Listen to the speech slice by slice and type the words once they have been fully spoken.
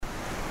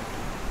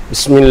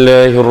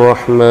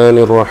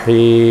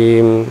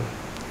Bismillahirrahmanirrahim.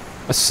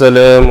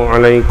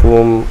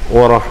 Assalamualaikum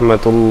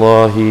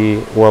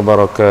warahmatullahi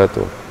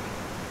wabarakatuh.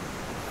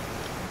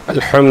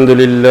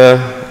 Alhamdulillah,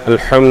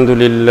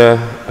 alhamdulillah,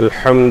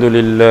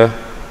 alhamdulillah.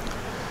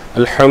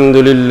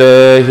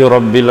 Alhamdulillahi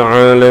rabbil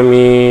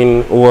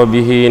alamin. Wa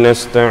bihi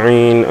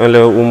nasta'in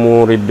ala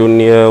umurid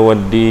dunya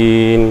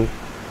waddin.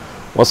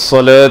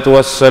 Wassalatu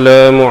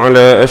wassalamu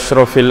ala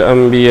ashrafil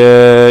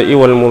anbiya'i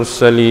wal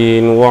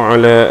mursalin wa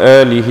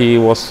ala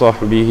alihi wa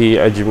sahbihi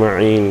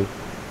ajma'in.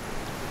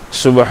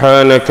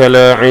 Subhanaka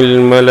la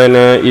ilma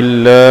lana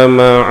illa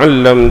ma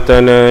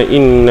 'allamtana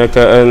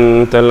innaka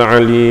antal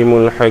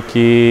alimul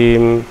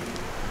hakim.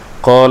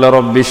 Qala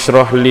rabbi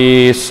shrah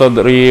li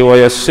sadri wa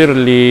yassir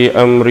li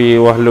amri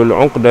wahlul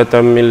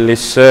 'uqdatam min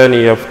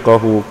lisani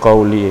yafqahu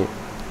qawli.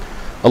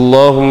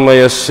 Allahumma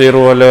yassir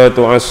wa la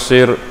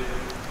tu'assir.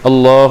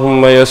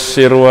 Allahumma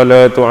yassir wa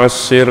la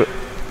tu'assir.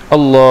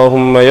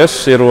 Allahumma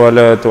yassir wa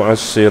la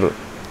tu'assir.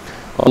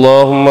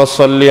 Allahumma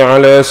salli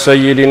ala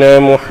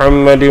sayyidina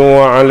Muhammadin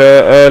wa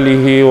ala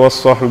alihi wa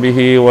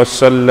sahbihi wa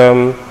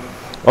sallam.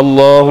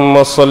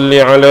 Allahumma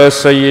salli ala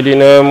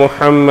sayyidina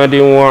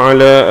Muhammadin wa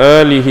ala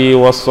alihi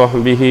wa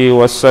sahbihi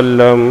wa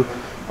sallam.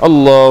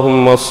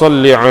 Allahumma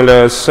salli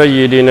ala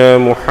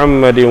sayyidina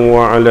Muhammadin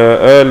wa ala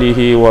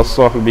alihi wa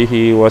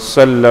sahbihi wa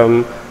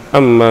sallam.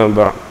 Amma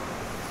ba'd.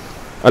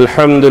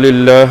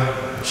 Alhamdulillah,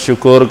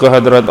 syukur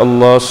kehadrat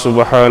Allah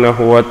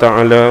Subhanahu wa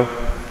ta'ala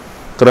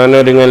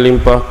kerana dengan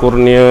limpah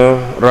kurnia,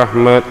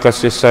 rahmat,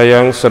 kasih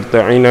sayang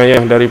serta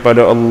inayah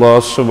daripada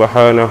Allah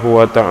Subhanahu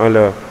wa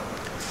ta'ala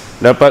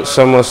dapat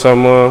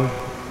sama-sama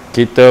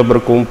kita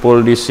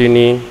berkumpul di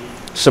sini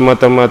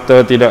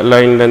semata-mata tidak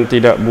lain dan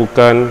tidak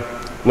bukan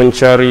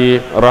mencari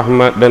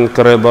rahmat dan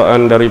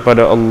keredaan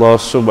daripada Allah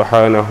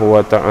Subhanahu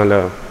wa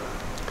ta'ala.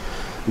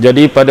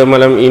 Jadi pada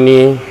malam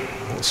ini,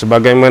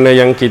 sebagaimana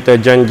yang kita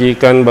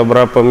janjikan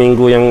beberapa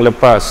minggu yang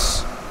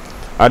lepas,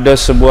 ada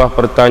sebuah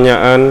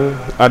pertanyaan,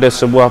 ada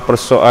sebuah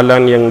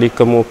persoalan yang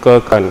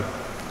dikemukakan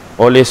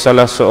oleh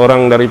salah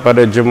seorang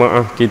daripada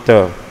jemaah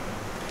kita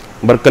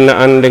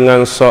berkenaan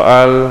dengan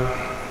soal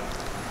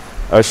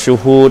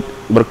syuhud,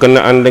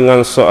 berkenaan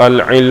dengan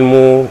soal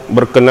ilmu,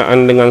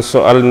 berkenaan dengan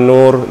soal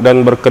nur,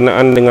 dan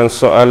berkenaan dengan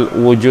soal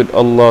wujud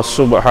Allah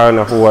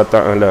Subhanahu wa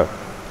ta'ala.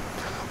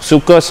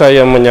 Suka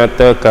saya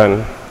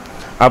menyatakan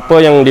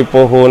apa yang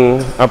dipohon,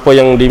 apa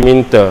yang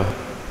diminta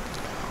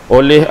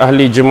oleh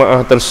ahli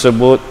jemaah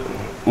tersebut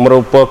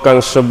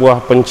merupakan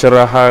sebuah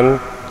pencerahan,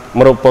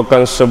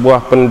 merupakan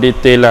sebuah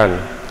pendetailan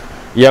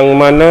yang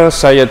mana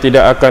saya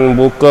tidak akan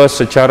buka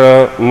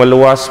secara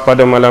meluas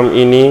pada malam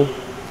ini,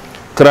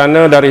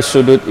 kerana dari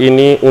sudut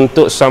ini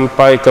untuk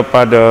sampai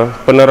kepada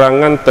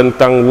penerangan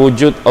tentang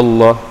wujud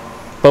Allah,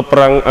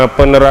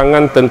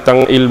 penerangan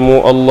tentang ilmu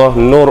Allah,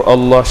 nur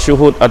Allah,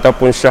 syuhud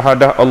ataupun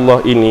syahadah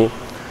Allah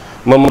ini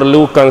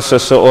memerlukan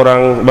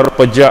seseorang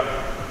berpejak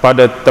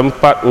pada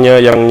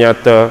tempatnya yang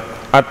nyata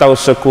atau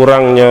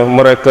sekurangnya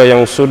mereka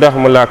yang sudah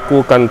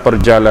melakukan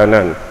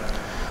perjalanan.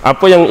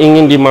 Apa yang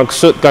ingin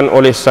dimaksudkan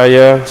oleh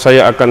saya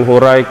akan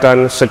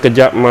huraikan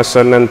sekejap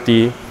masa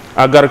nanti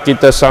agar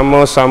kita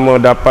sama-sama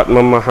dapat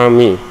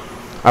memahami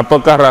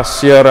apakah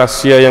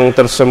rahsia-rahsia yang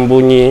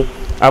tersembunyi,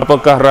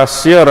 apakah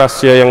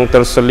rahsia-rahsia yang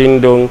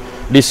terselindung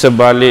di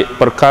sebalik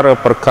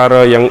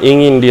perkara-perkara yang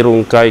ingin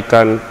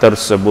dirungkaikan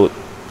tersebut.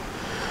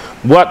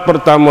 Buat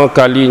pertama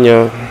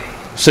kalinya,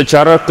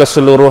 secara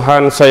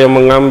keseluruhan saya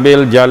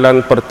mengambil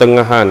jalan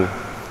pertengahan,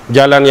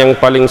 jalan yang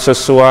paling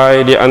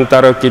sesuai di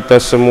antara kita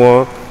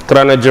semua,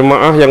 kerana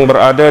jemaah yang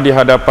berada di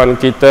hadapan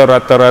kita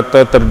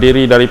rata-rata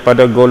terdiri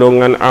daripada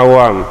golongan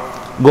awam,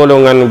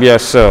 golongan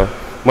biasa.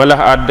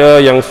 Malah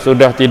ada yang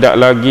sudah tidak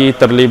lagi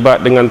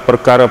terlibat dengan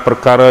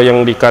perkara-perkara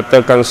yang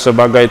dikatakan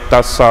sebagai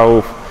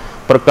tasawuf,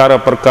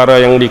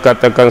 perkara-perkara yang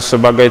dikatakan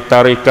sebagai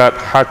tarikat,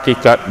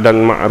 hakikat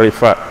dan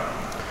ma'rifat.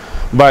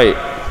 Baik,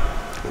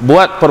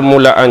 buat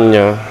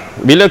permulaannya,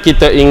 bila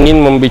kita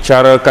ingin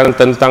membicarakan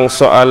tentang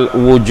soal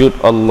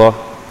wujud Allah,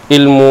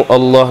 ilmu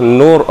Allah,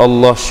 nur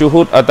Allah,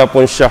 syuhud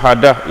ataupun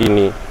syahadah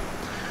ini,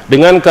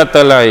 dengan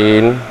kata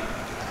lain,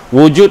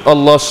 wujud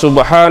Allah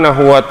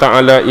Subhanahu wa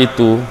ta'ala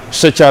itu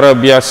secara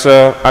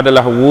biasa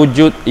adalah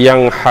wujud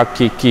yang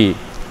hakiki,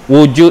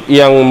 wujud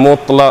yang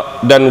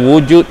mutlak dan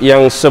wujud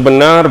yang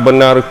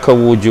sebenar-benar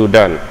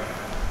kewujudan.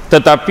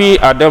 Tetapi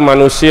ada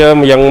manusia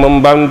yang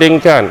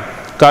membandingkan,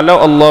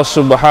 kalau Allah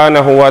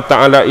Subhanahu wa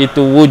ta'ala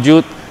itu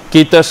wujud,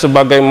 kita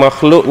sebagai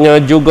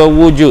makhluknya juga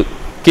wujud,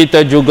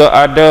 kita juga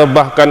ada,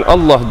 bahkan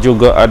Allah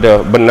juga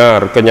ada.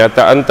 Benar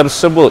kenyataan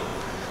tersebut,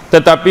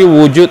 tetapi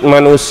wujud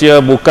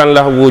manusia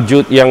bukanlah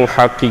wujud yang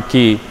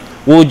hakiki,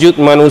 wujud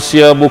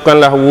manusia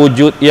bukanlah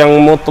wujud yang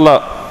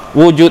mutlak,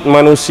 wujud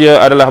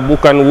manusia adalah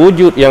bukan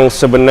wujud yang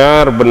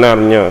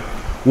sebenar-benarnya.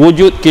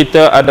 Wujud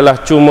kita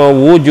adalah cuma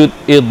wujud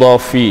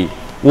idhafi,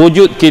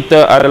 wujud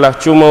kita adalah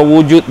cuma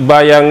wujud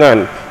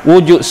bayangan,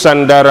 wujud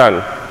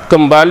sandaran.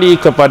 Kembali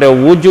kepada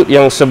wujud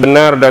yang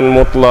sebenar dan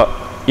mutlak,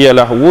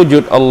 ialah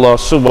wujud Allah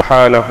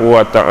Subhanahu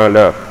wa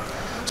ta'ala.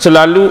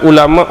 selalu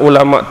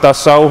ulama-ulama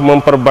tasawuf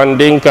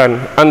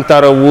memperbandingkan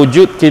antara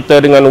wujud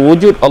kita dengan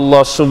wujud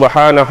Allah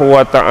Subhanahu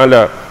wa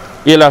taala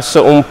ialah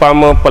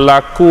seumpama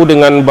pelaku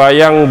dengan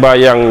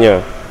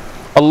bayang-bayangnya.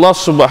 Allah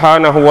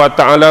Subhanahu wa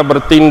taala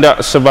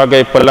bertindak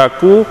sebagai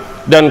pelaku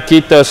dan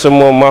kita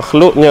semua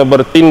makhluknya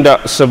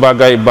bertindak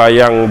sebagai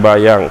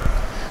bayang-bayang.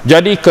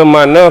 Jadi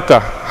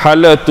kemanakah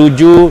hala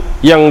tuju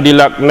yang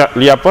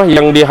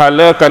yang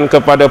dihalakan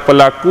kepada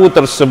pelaku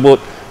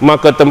tersebut,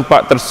 maka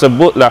tempat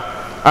tersebutlah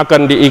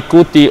akan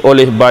diikuti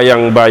oleh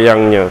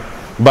bayang-bayangnya.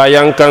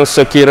 Bayangkan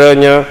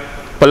sekiranya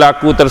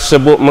pelaku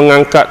tersebut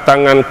mengangkat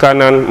tangan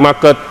kanan,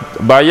 maka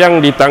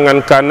bayang di tangan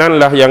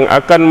kananlah yang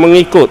akan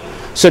mengikut.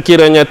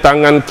 Sekiranya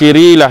tangan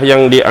kirilah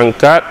yang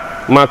diangkat,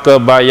 maka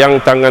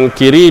bayang tangan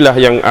kirilah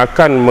yang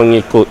akan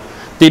mengikut.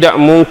 Tidak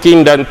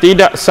mungkin dan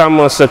tidak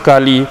sama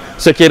sekali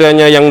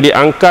sekiranya yang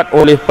diangkat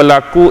oleh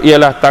pelaku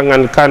ialah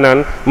tangan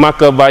kanan,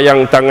 maka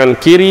bayang tangan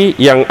kiri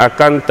yang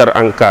akan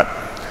terangkat.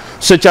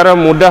 Secara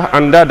mudah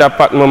anda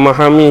dapat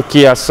memahami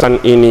kiasan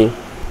ini.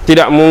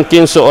 Tidak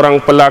mungkin seorang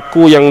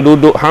pelaku yang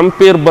duduk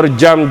hampir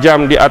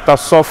berjam-jam di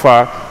atas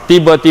sofa,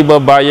 tiba-tiba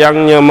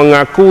bayangnya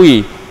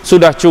mengakui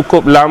sudah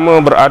cukup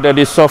lama berada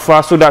di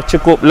sofa, sudah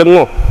cukup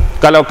lenguh.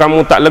 Kalau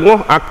kamu tak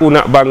lenguh, aku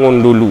nak bangun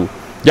dulu.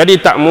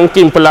 Jadi tak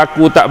mungkin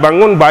pelaku tak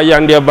bangun,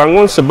 bayang dia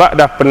bangun sebab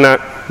dah penat,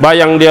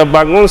 bayang dia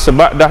bangun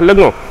sebab dah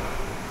lenguh.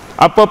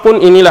 Apapun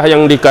inilah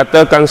yang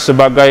dikatakan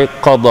sebagai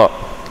qada.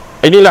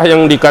 Inilah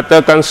yang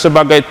dikatakan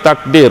sebagai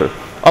takdir.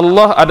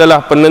 Allah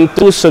adalah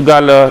penentu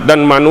segala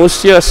dan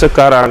manusia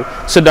sekarang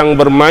sedang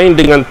bermain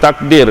dengan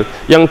takdir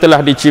yang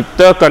telah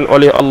diciptakan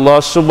oleh Allah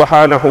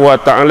Subhanahu wa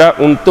taala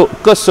untuk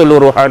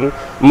keseluruhan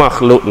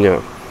makhluknya.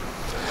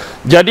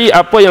 Jadi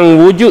apa yang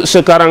wujud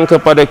sekarang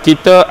kepada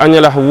kita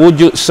hanyalah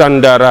wujud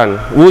sandaran,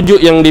 wujud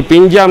yang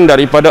dipinjam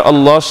daripada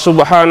Allah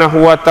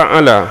Subhanahu wa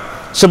taala.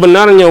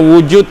 Sebenarnya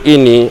wujud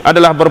ini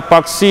adalah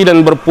berpaksi dan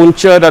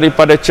berpunca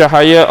daripada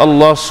cahaya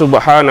Allah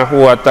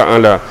Subhanahu wa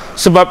taala.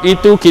 Sebab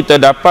itu kita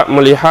dapat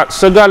melihat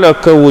segala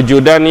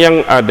kewujudan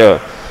yang ada.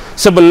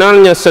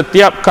 Sebenarnya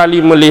setiap kali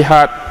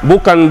melihat,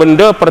 bukan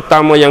benda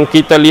pertama yang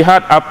kita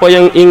lihat apa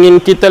yang ingin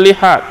kita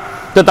lihat,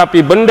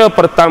 tetapi benda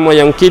pertama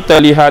yang kita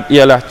lihat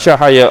ialah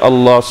cahaya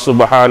Allah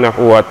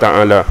Subhanahu wa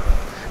taala.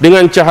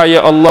 Dengan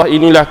cahaya Allah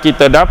inilah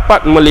kita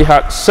dapat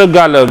melihat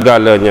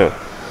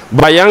segala-galanya.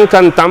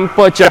 Bayangkan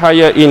tanpa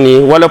cahaya ini,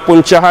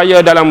 walaupun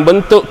cahaya dalam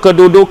bentuk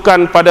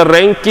kedudukan pada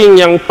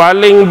ranking yang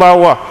paling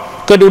bawah,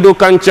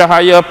 kedudukan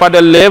cahaya pada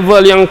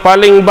level yang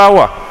paling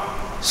bawah,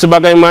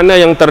 sebagaimana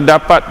yang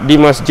terdapat di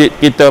masjid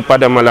kita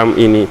pada malam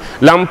ini.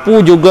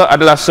 Lampu juga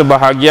adalah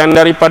sebahagian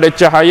daripada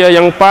cahaya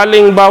yang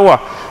paling bawah.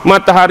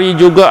 Matahari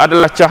juga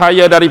adalah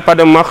cahaya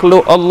daripada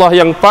makhluk Allah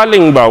yang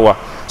paling bawah.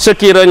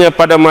 Sekiranya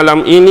pada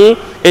malam ini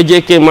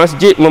AJK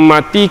Masjid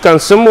mematikan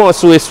semua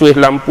suis-suis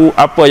lampu,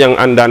 apa yang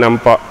anda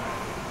nampak?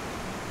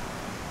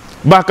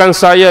 Bahkan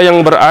saya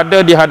yang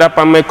berada di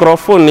hadapan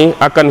mikrofon ni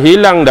akan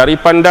hilang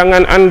dari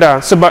pandangan anda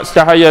sebab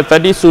cahaya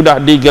tadi sudah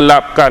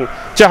digelapkan,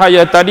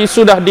 cahaya tadi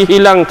sudah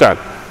dihilangkan.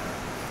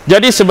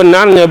 Jadi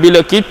sebenarnya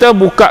bila kita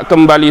buka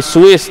kembali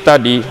suis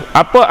tadi,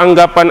 apa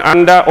anggapan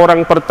anda?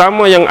 Orang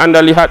pertama yang anda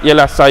lihat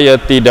ialah saya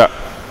tidak.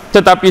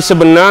 Tetapi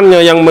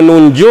sebenarnya yang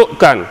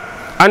menunjukkan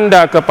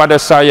anda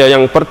kepada saya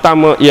yang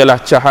pertama ialah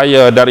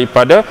cahaya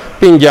daripada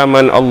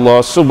pinjaman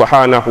Allah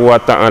Subhanahu wa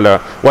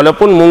taala.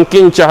 Walaupun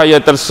mungkin cahaya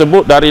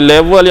tersebut dari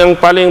level yang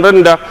paling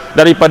rendah,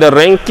 daripada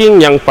ranking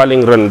yang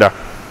paling rendah.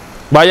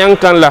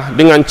 Bayangkanlah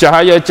dengan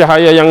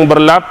cahaya-cahaya yang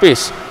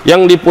berlapis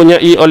yang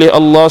dipunyai oleh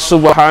Allah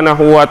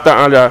Subhanahu wa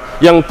taala,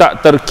 yang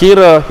tak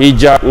terkira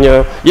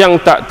hijabnya, yang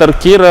tak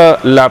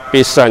terkira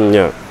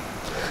lapisannya.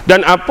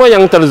 Dan apa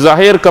yang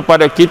terzahir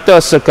kepada kita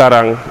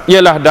sekarang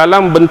ialah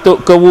dalam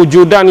bentuk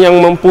kewujudan yang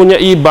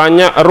mempunyai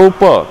banyak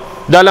rupa,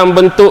 dalam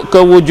bentuk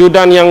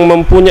kewujudan yang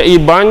mempunyai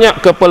banyak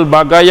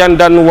kepelbagaian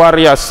dan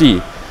variasi.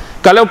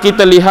 Kalau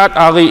kita lihat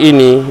hari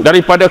ini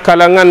daripada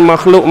kalangan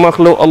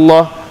makhluk-makhluk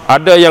Allah,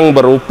 ada yang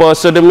berupa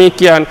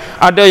sedemikian,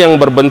 ada yang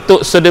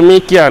berbentuk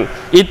sedemikian.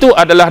 Itu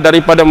adalah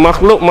daripada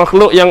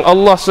makhluk-makhluk yang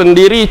Allah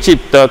sendiri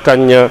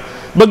ciptakannya.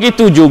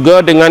 Begitu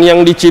juga dengan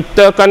yang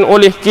diciptakan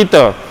oleh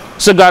kita.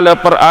 Segala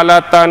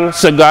peralatan,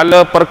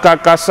 segala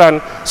perkakasan,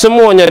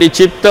 semuanya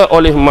dicipta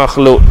oleh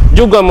makhluk,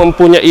 juga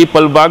mempunyai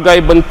pelbagai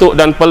bentuk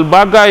dan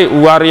pelbagai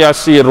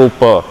variasi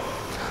rupa.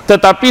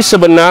 Tetapi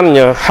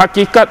sebenarnya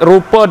hakikat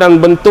rupa dan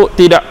bentuk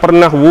tidak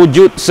pernah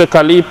wujud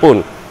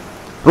sekalipun.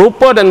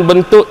 Rupa dan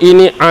bentuk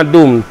ini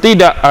adum,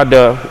 tidak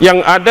ada.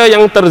 Yang ada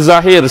yang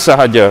terzahir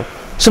sahaja.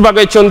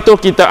 Sebagai contoh,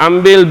 kita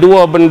ambil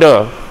dua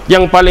benda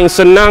yang paling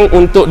senang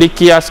untuk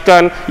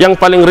dikiaskan, yang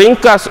paling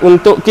ringkas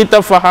untuk kita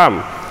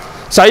faham.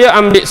 Saya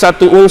ambil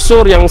satu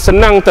unsur yang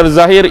senang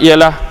terzahir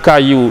ialah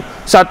kayu.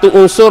 Satu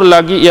unsur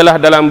lagi ialah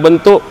dalam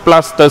bentuk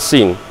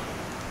plastisin.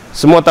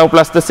 Semua tahu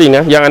plastisin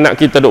ya? Yang anak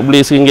kita duk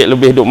beli RM1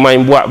 lebih duk main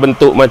buat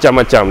bentuk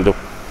macam-macam tu.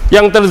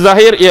 Yang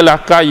terzahir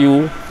ialah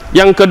kayu.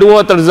 Yang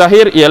kedua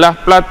terzahir ialah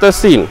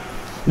plastisin.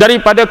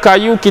 Daripada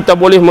kayu kita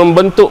boleh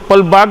membentuk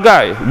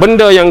pelbagai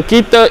benda yang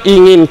kita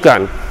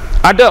inginkan.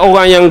 Ada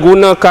orang yang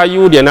guna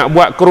kayu, dia nak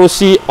buat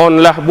kerusi,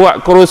 onlah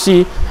buat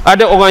kerusi.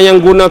 Ada orang yang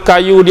guna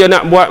kayu, dia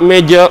nak buat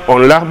meja,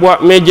 onlah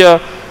buat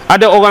meja.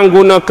 Ada orang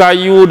guna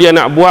kayu, dia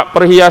nak buat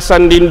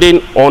perhiasan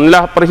dinding,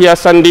 onlah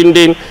perhiasan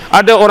dinding.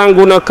 Ada orang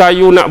guna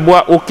kayu nak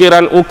buat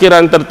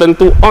ukiran-ukiran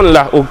tertentu,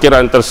 onlah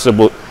ukiran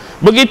tersebut.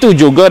 Begitu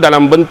juga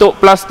dalam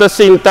bentuk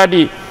plastisin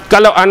tadi.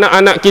 Kalau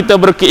anak-anak kita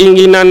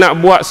berkeinginan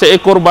nak buat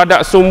seekor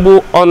badak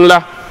sumbu,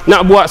 onlah.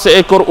 Nak buat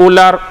seekor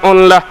ular,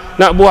 onlah.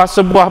 Nak buat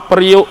sebuah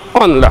periuk,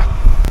 onlah.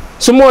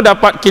 Semua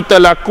dapat kita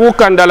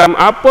lakukan dalam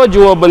apa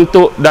jua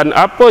bentuk dan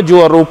apa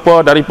jua rupa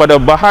daripada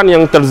bahan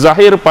yang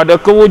terzahir pada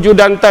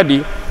kewujudan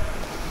tadi.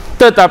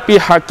 Tetapi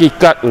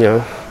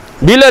hakikatnya,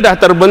 bila dah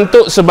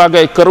terbentuk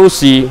sebagai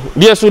kerusi,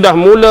 dia sudah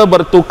mula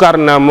bertukar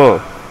nama.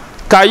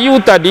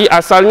 Kayu tadi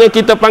asalnya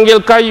kita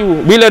panggil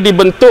kayu. Bila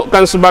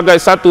dibentukkan sebagai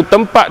satu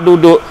tempat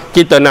duduk,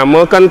 kita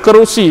namakan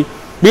kerusi.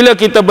 Bila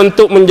kita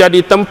bentuk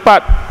menjadi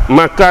tempat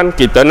makan,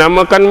 kita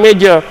namakan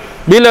meja.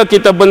 Bila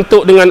kita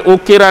bentuk dengan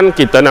ukiran,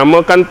 kita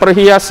namakan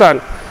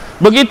perhiasan.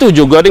 Begitu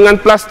juga dengan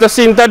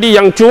plastisin tadi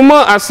yang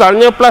cuma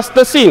asalnya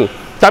plastisin.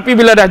 Tapi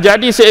bila dah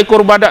jadi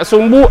seekor badak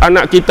sumbu,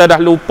 anak kita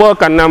dah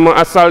lupakan nama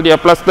asal dia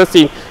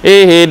plastisin.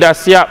 Dah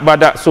siap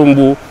badak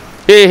sumbu.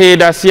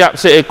 Dah siap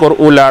seekor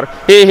ular.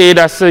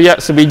 Dah siap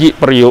sebiji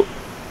periuk.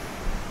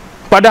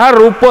 Padahal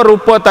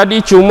rupa-rupa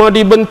tadi cuma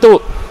dibentuk.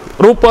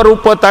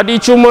 Rupa-rupa tadi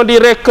cuma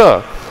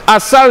direka.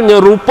 Asalnya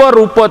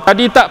rupa-rupa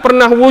tadi tak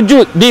pernah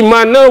wujud. Di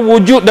mana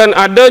wujud dan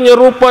adanya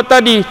rupa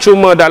tadi?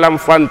 Cuma dalam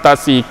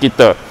fantasi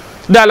kita,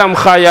 dalam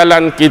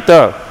khayalan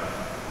kita,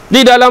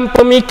 di dalam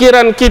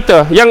pemikiran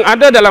kita, yang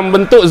ada dalam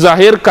bentuk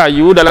zahir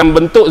kayu, dalam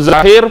bentuk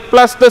zahir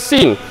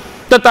plastisin.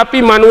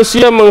 Tetapi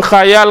manusia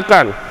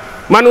mengkhayalkan,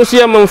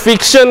 manusia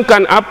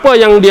memfiksyenkan apa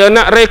yang dia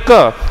nak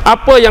reka,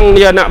 apa yang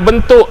dia nak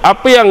bentuk,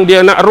 apa yang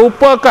dia nak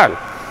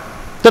rupakan.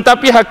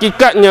 Tetapi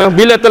hakikatnya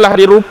bila telah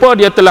dirupa,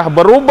 dia telah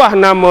berubah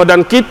nama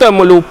dan kita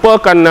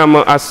melupakan nama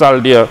asal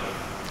dia.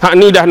 Hak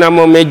ni dah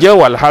nama meja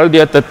walhal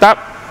dia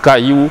tetap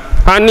kayu.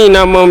 Hak ni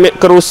nama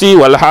kerusi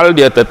walhal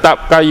dia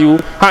tetap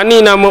kayu. Hak ni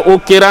nama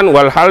ukiran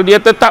walhal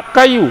dia tetap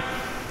kayu.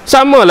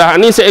 Samalah,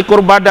 hak ni seekor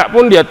badak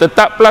pun dia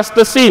tetap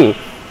plastisin.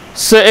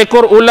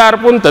 Seekor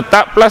ular pun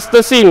tetap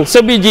plastisin.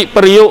 Sebiji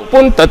periuk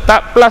pun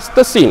tetap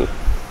plastisin.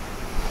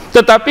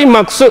 Tetapi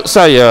maksud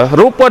saya,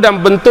 rupa dan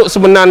bentuk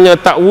sebenarnya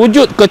tak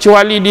wujud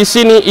kecuali di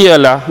sini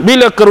ialah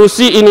bila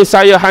kerusi ini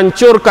saya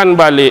hancurkan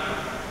balik.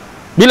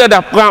 Bila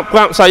dah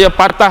perap-perap saya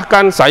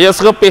patahkan, saya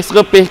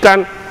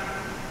serepih-serepihkan,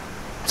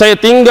 saya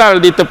tinggal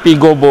di tepi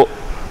gobok,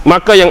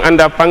 maka yang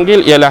anda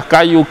panggil ialah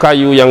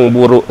kayu-kayu yang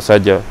buruk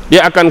saja.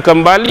 Dia akan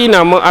kembali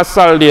nama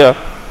asal dia.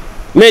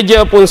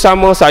 Meja pun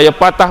sama, saya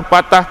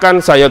patah-patahkan,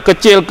 saya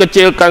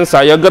kecil-kecilkan,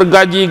 saya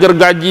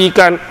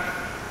gergaji-gergajikan.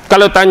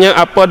 Kalau tanya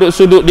apa duk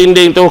sudut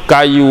dinding tu,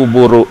 kayu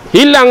buruk.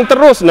 Hilang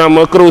terus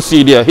nama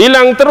kerusi dia,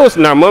 hilang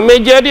terus nama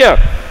meja dia.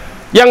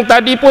 Yang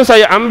tadi pun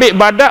saya ambil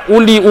badak,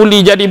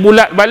 uli-uli jadi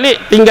bulat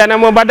balik, tinggal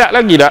nama badak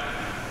lagi tak?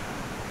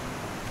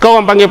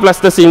 Kau orang panggil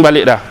plastisin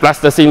balik dah,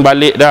 plastisin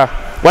balik dah.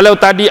 Walau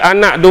tadi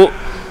anak duk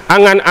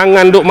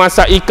angan-angan duk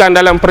masak ikan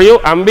dalam periuk,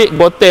 ambil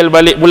botol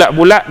balik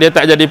bulat-bulat, dia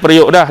tak jadi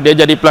periuk dah, dia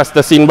jadi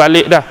plastisin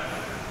balik dah.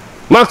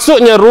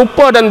 Maksudnya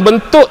rupa dan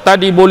bentuk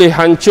tadi boleh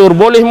hancur,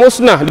 boleh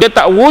musnah. Dia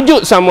tak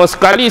wujud sama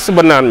sekali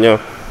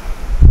sebenarnya.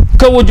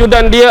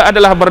 Kewujudan dia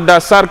adalah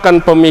berdasarkan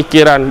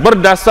pemikiran,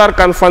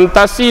 berdasarkan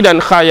fantasi dan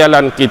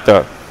khayalan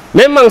kita.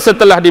 Memang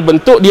setelah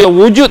dibentuk, dia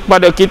wujud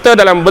pada kita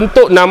dalam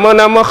bentuk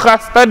nama-nama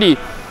khas tadi.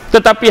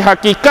 Tetapi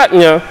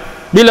hakikatnya,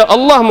 bila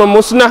Allah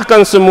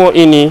memusnahkan semua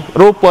ini,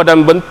 rupa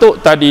dan bentuk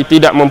tadi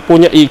tidak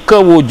mempunyai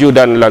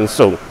kewujudan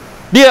langsung.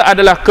 Dia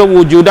adalah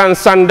kewujudan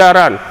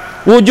sandaran.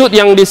 Wujud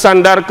yang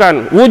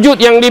disandarkan,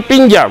 wujud yang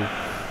dipinjam.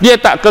 Dia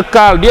tak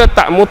kekal, dia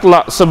tak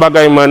mutlak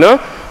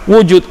sebagaimana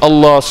wujud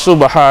Allah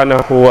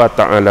Subhanahu wa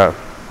ta'ala.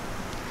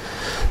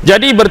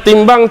 Jadi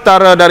bertimbang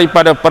tara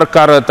daripada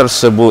perkara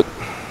tersebut,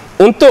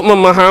 untuk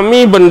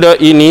memahami benda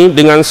ini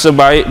dengan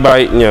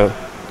sebaik-baiknya,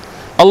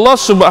 Allah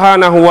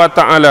Subhanahu wa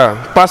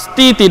ta'ala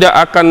pasti tidak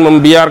akan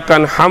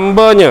membiarkan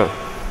hambanya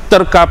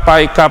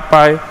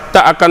terkapai-kapai,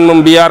 tak akan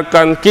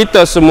membiarkan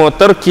kita semua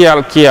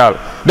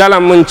terkial-kial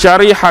dalam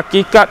mencari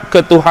hakikat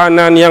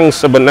ketuhanan yang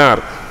sebenar.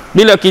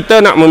 Bila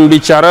kita nak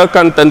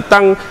membicarakan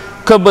tentang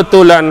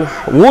kebetulan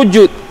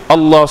wujud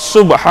Allah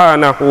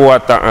Subhanahu wa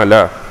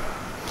ta'ala,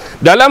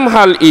 dalam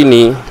hal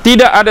ini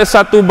tidak ada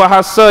satu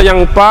bahasa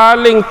yang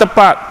paling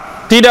tepat,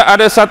 tidak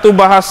ada satu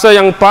bahasa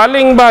yang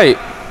paling baik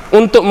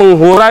untuk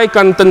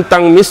menghuraikan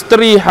tentang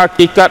misteri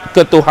hakikat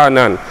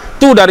ketuhanan.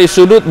 Itu dari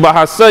sudut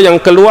bahasa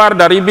yang keluar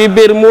dari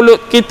bibir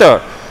mulut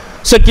kita.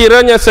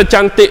 Sekiranya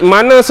secantik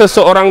mana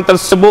seseorang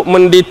tersebut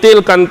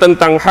mendetailkan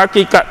tentang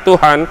hakikat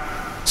Tuhan,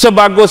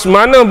 sebagus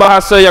mana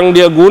bahasa yang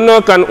dia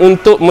gunakan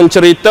untuk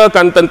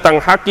menceritakan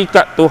tentang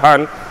hakikat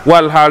Tuhan,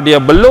 walhal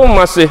dia belum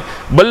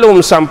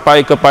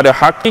sampai kepada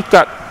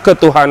hakikat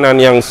ketuhanan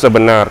yang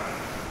sebenar.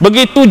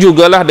 Begitu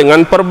jugalah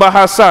dengan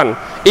perbahasan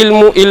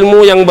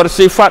ilmu-ilmu yang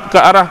bersifat ke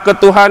arah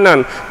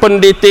ketuhanan,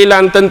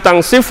 pendetailan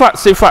tentang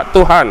sifat-sifat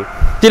Tuhan.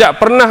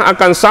 tidak pernah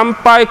akan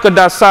sampai ke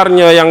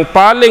dasarnya yang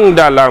paling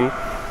dalam,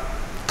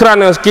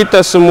 kerana kita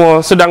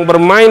semua sedang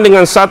bermain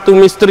dengan satu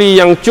misteri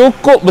yang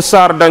cukup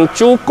besar dan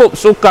cukup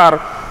sukar,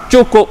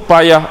 cukup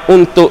payah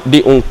untuk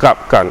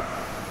diungkapkan.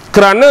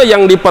 Kerana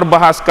yang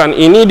diperbahaskan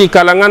ini di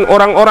kalangan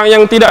orang-orang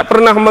yang tidak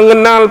pernah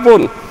mengenal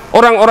pun,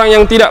 orang-orang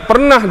yang tidak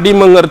pernah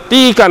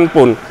dimengertikan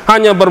pun,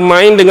 hanya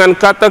bermain dengan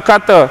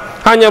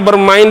kata-kata, hanya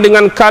bermain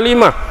dengan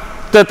kalimah,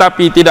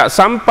 tetapi tidak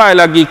sampai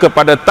lagi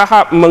kepada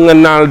tahap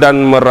mengenal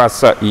dan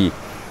merasai.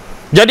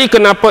 Jadi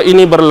kenapa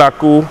ini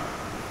berlaku?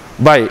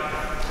 Baik,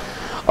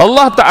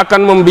 Allah tak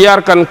akan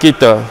membiarkan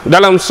kita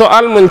dalam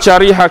soal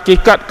mencari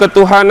hakikat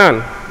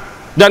ketuhanan,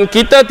 dan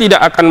kita tidak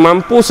akan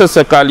mampu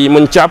sesekali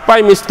mencapai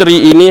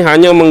misteri ini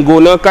hanya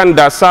menggunakan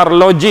dasar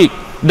logik,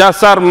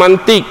 dasar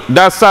mantik,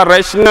 dasar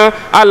rasional,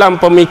 alam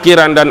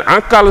pemikiran dan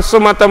akal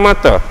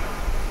semata-mata.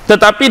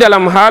 Tetapi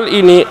dalam hal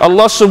ini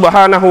Allah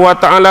Subhanahu wa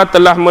taala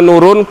telah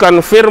menurunkan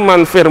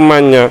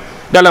firman-firman-Nya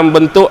dalam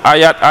bentuk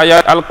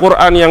ayat-ayat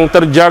Al-Quran yang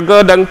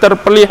terjaga dan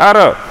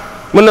terpelihara,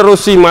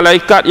 menerusi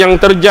malaikat yang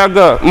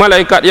terjaga,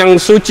 malaikat yang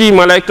suci,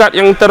 malaikat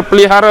yang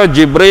terpelihara,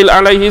 Jibril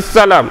alaihi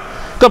salam,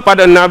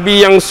 kepada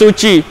nabi yang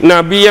suci,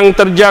 nabi yang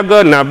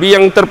terjaga, nabi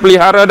yang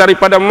terpelihara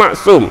daripada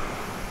maksum,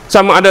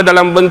 sama ada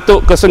dalam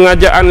bentuk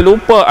kesengajaan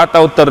lupa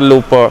atau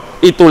terlupa.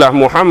 Itulah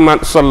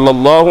Muhammad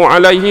sallallahu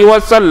alaihi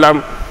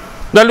wasallam.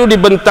 Lalu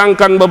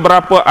dibentangkan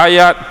beberapa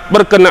ayat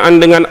berkenaan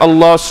dengan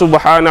Allah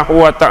Subhanahu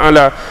wa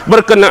taala,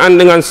 berkenaan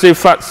dengan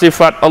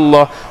sifat-sifat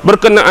Allah,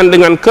 berkenaan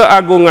dengan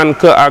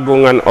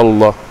keagungan-keagungan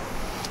Allah.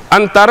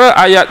 Antara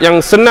ayat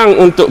yang senang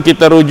untuk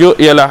kita rujuk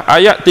ialah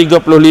ayat 35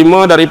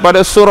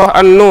 daripada surah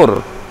An-Nur,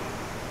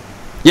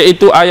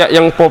 iaitu ayat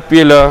yang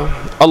popular,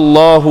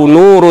 Allahu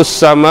nurus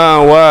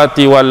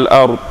samawati wal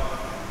ard,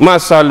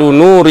 masalu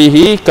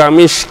nurihi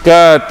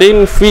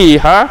kamishkatin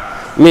fiha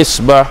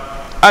misbah,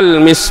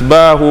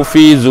 al-misbahu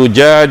fi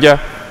zujajah,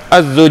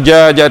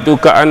 az-zujajatu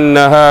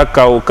ka'annaha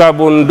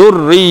kaukabun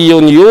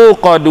durriyun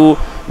yuqadu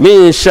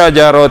min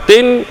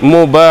syajaratin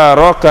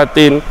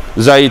mubarakatin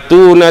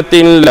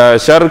zaitunatin la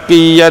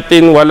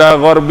syarqiyatin wala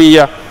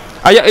gharbiyah.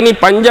 Ayat ini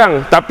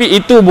panjang, tapi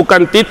itu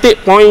bukan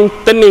titik point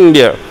turning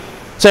dia.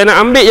 Saya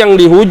nak ambil yang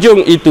di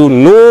hujung itu,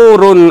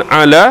 nurun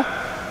ala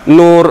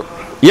nur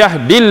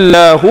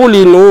yahdillahu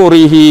li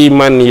nurihi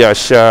man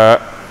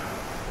yasha.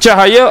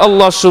 Cahaya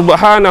Allah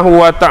Subhanahu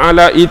wa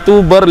taala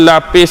itu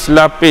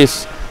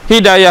berlapis-lapis,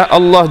 hidayah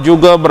Allah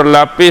juga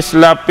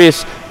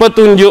berlapis-lapis,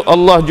 petunjuk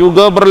Allah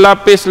juga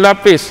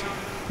berlapis-lapis,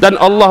 dan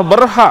Allah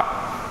berhak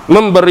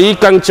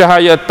memberikan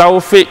cahaya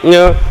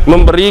taufiknya,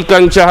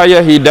 memberikan cahaya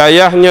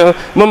hidayahnya,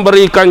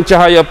 memberikan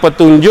cahaya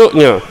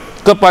petunjuknya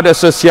kepada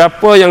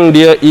sesiapa yang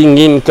dia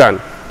inginkan.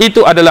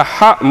 Itu adalah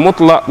hak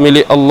mutlak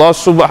milik Allah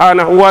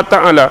Subhanahu wa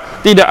taala,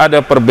 tidak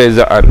ada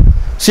perbezaan.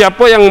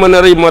 Siapa yang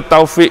menerima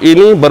taufik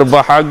ini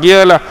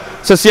berbahagialah,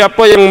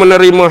 sesiapa yang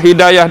menerima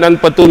hidayah dan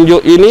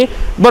petunjuk ini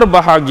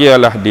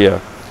berbahagialah dia.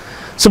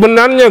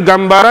 Sebenarnya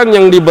gambaran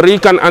yang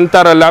diberikan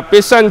antara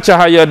lapisan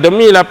cahaya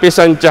demi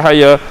lapisan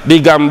cahaya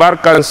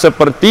digambarkan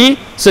seperti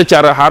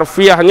secara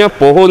harfiahnya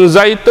pohon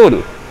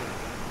zaitun.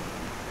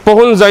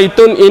 Pohon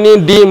zaitun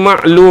ini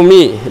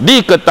dimaklumi,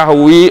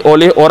 diketahui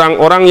oleh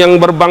orang-orang yang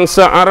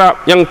berbangsa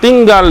Arab yang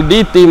tinggal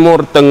di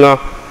Timur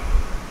Tengah.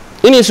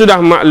 Ini sudah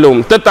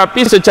maklum,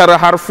 tetapi secara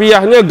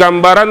harfiahnya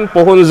gambaran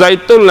pohon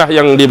zaitunlah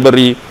yang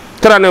diberi,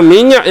 kerana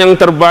minyak yang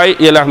terbaik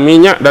ialah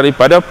minyak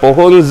daripada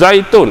pohon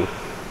zaitun.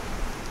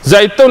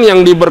 Zaitun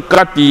yang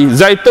diberkati,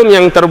 zaitun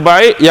yang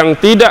terbaik yang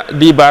tidak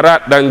di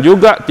barat dan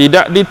juga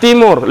tidak di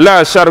timur, la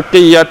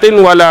syarqiyatin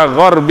wala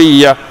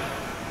gharbiyah.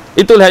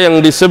 Itulah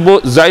yang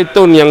disebut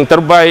zaitun yang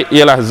terbaik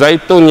ialah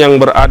zaitun yang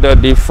berada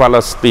di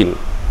Palestin.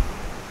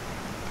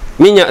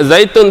 Minyak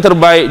zaitun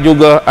terbaik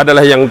juga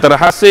adalah yang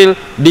terhasil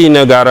di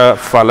negara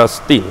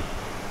Palestin.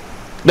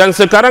 Dan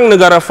sekarang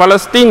negara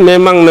Palestin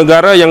memang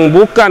negara yang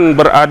bukan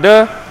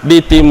berada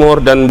di timur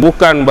dan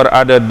bukan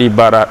berada di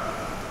barat.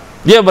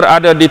 Dia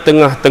berada di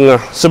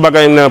tengah-tengah,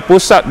 sebagaimana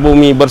pusat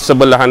bumi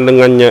bersebelahan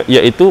dengannya,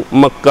 iaitu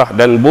Mekah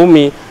dan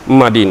bumi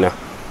Madinah.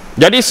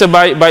 Jadi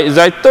sebaik-baik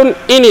zaitun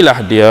inilah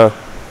dia.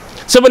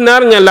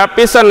 Sebenarnya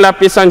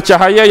lapisan-lapisan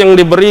cahaya yang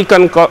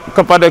diberikan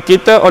kepada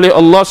kita oleh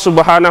Allah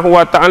Subhanahu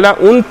wa taala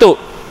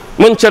untuk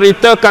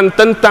menceritakan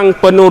tentang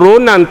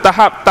penurunan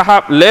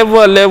tahap-tahap,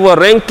 level-level,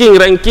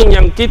 ranking-ranking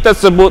yang kita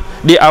sebut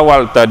di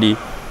awal tadi.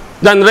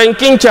 Dan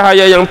ranking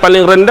cahaya yang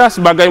paling rendah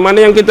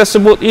sebagaimana yang kita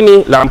sebut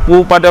ini,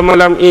 lampu pada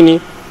malam ini,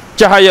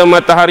 cahaya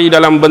matahari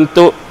dalam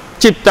bentuk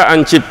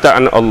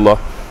ciptaan-ciptaan Allah.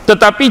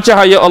 Tetapi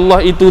cahaya Allah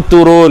itu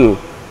turun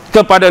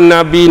kepada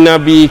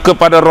nabi-nabi,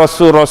 kepada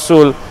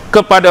rasul-rasul,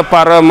 kepada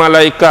para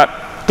malaikat,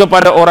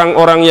 kepada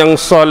orang-orang yang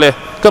soleh,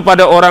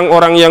 kepada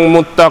orang-orang yang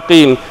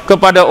muttaqin,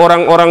 kepada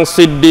orang-orang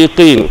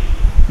siddiqin,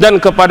 dan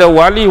kepada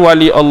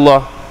wali-wali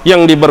Allah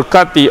yang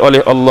diberkati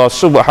oleh Allah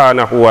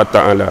Subhanahu wa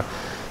taala.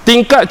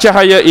 Tingkat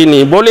cahaya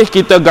ini boleh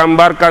kita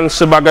gambarkan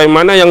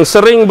sebagaimana yang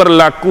sering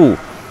berlaku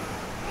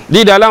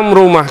di dalam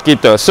rumah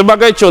kita.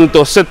 Sebagai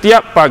contoh,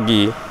 setiap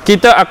pagi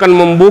kita akan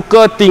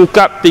membuka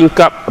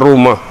tingkap-tingkap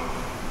rumah.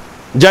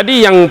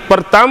 Jadi yang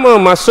pertama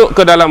masuk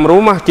ke dalam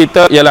rumah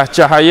kita ialah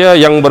cahaya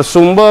yang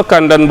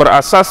bersumberkan dan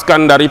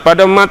berasaskan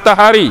daripada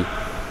matahari.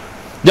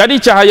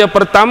 Jadi cahaya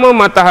pertama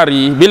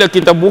matahari, bila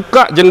kita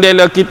buka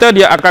jendela kita,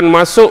 dia akan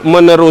masuk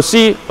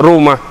menerusi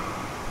rumah.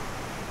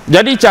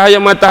 Jadi cahaya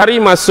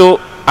matahari masuk,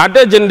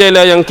 ada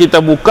jendela yang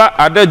kita buka,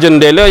 ada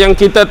jendela yang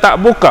kita tak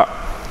buka.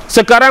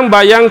 Sekarang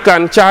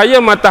bayangkan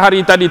cahaya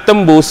matahari tadi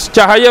tembus,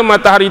 cahaya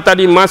matahari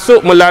tadi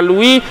masuk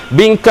melalui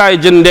bingkai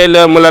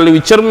jendela,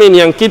 melalui cermin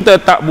yang kita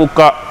tak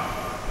buka.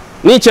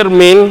 Ni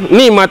cermin,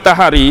 ni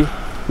matahari.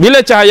 Bila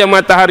cahaya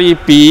matahari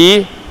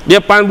pi, dia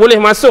boleh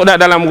masuk tak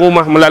dalam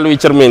rumah melalui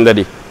cermin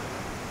tadi?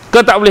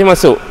 Ke tak boleh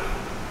masuk?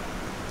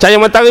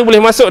 Cahaya matahari boleh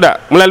masuk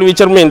tak melalui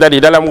cermin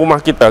tadi dalam rumah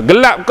kita?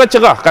 Gelap ke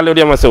cerah kalau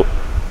dia masuk?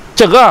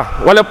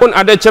 Cerah, walaupun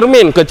ada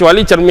cermin,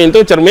 kecuali cermin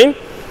tu cermin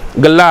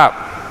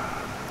gelap.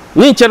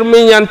 Ni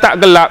cermin yang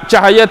tak gelap,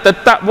 cahaya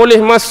tetap boleh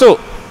masuk.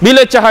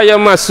 Bila cahaya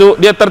masuk,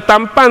 dia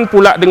tertampan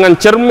pula dengan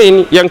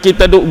cermin yang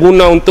kita duk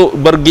guna untuk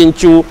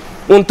bergincu,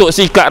 untuk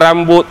sikat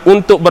rambut,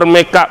 untuk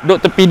bermakeup,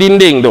 duk tepi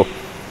dinding tu.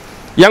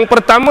 Yang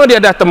pertama dia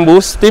dah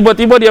tembus,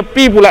 tiba-tiba dia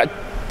pi pula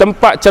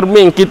tempat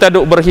cermin kita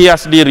duk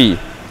berhias diri.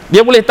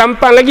 Dia boleh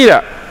tampan lagi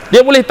tak?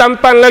 Dia boleh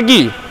tampan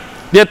lagi.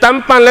 Dia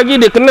tampan lagi,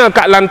 dia kena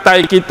kat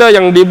lantai kita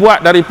yang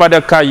dibuat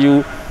daripada kayu.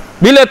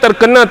 Bila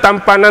terkena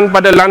tampanan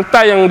pada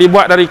lantai yang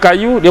dibuat dari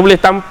kayu, dia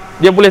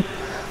boleh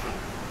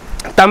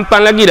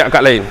tampan lagi tak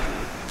kat lain?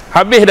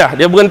 Habis dah,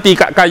 dia berhenti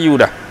kat kayu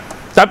dah.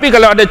 Tapi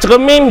kalau ada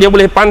cermin, dia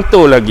boleh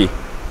pantul lagi.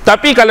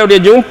 Tapi kalau dia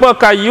jumpa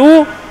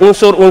kayu,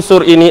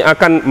 unsur-unsur ini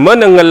akan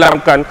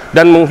menenggelamkan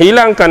dan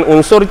menghilangkan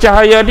unsur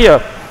cahaya dia.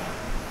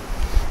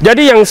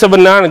 Jadi yang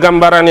sebenar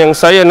gambaran yang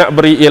saya nak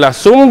beri ialah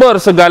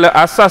sumber segala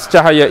asas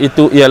cahaya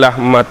itu ialah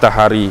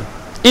matahari.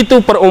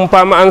 Itu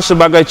perumpamaan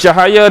sebagai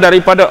cahaya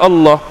daripada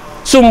Allah.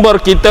 Sumber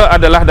kita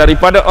adalah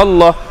daripada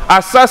Allah,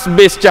 asas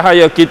base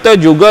cahaya kita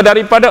juga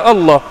daripada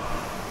Allah.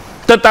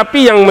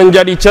 Tetapi yang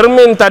menjadi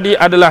cermin tadi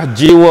adalah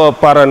jiwa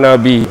para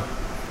nabi,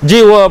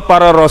 jiwa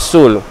para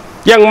rasul,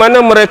 yang mana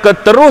mereka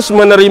terus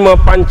menerima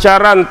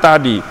pancaran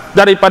tadi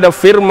daripada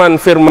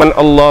firman-firman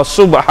Allah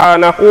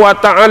Subhanahu wa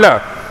ta'ala.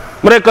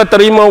 Mereka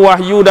terima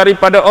wahyu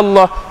daripada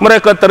Allah,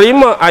 mereka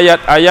terima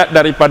ayat-ayat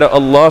daripada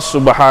Allah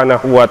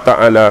Subhanahu wa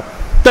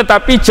ta'ala.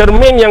 Tetapi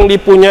cermin yang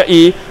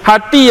dipunyai,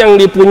 hati yang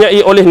dipunyai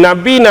oleh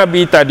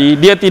nabi-nabi tadi,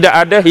 dia tidak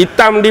ada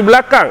hitam di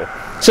belakang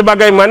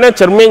sebagaimana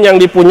cermin yang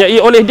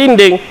dipunyai oleh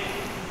dinding.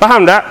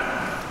 Faham tak?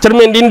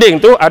 Cermin dinding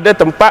tu ada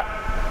tempat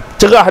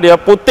cerah dia,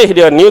 putih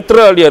dia,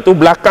 neutral dia tu,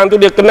 belakang tu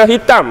dia kena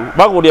hitam,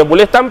 baru dia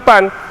boleh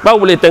tampan, baru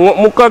boleh tengok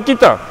muka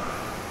kita.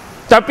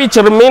 Tapi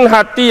cermin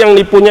hati yang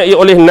dipunyai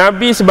oleh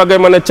nabi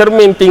sebagaimana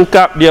cermin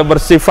tingkap, dia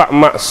bersifat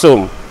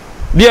maksum.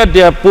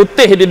 Dia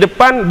putih di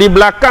depan, di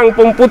belakang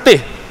pun putih.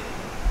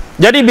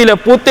 Jadi bila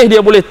putih dia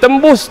boleh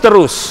tembus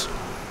terus.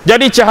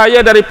 Jadi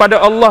cahaya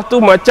daripada Allah tu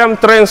macam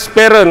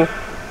transparent.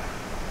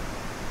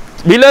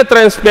 Bila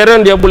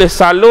transparent, dia boleh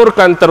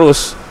salurkan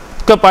terus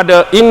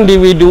kepada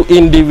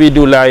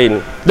individu-individu lain,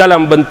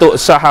 dalam bentuk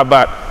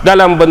sahabat,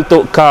 dalam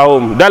bentuk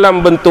kaum, dalam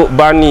bentuk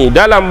bani,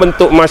 dalam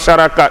bentuk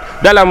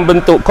masyarakat, dalam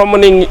bentuk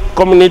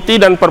komuniti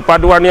dan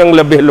perpaduan yang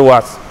lebih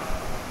luas.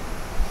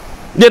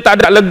 Dia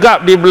tak ada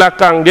legap di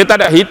belakang, dia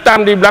tak ada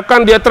hitam di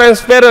belakang, dia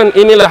transparent.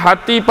 Inilah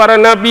hati para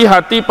nabi,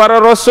 hati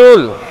para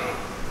rasul.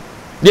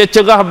 Dia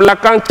cerah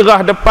belakang,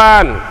 cerah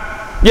depan.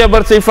 Dia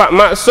bersifat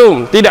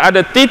maksum, tidak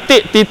ada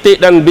titik-titik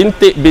dan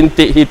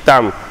bintik-bintik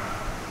hitam.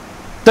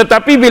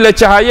 Tetapi bila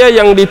cahaya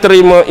yang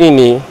diterima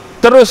ini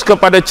terus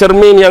kepada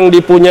cermin yang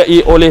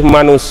dipunyai oleh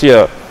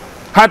manusia,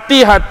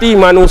 hati-hati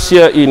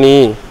manusia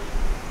ini,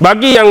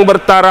 bagi yang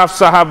bertaraf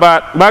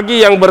sahabat,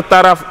 bagi yang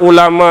bertaraf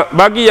ulama,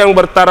 bagi yang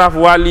bertaraf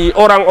wali,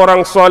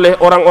 orang-orang soleh,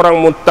 orang-orang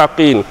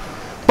muttaqin,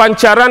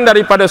 pancaran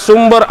daripada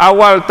sumber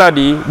awal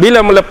tadi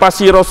bila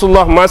melepasi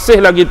Rasulullah masih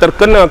lagi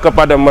terkena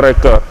kepada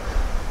mereka.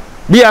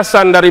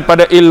 Biasan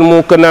daripada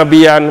ilmu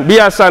kenabian,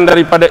 biasan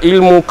daripada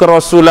ilmu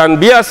kerasulan,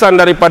 biasan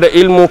daripada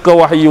ilmu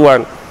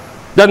kewahyuan,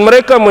 dan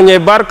mereka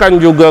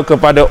menyebarkan juga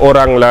kepada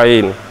orang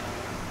lain.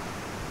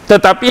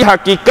 Tetapi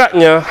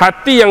hakikatnya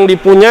hati yang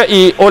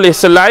dipunyai oleh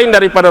selain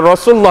daripada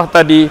Rasulullah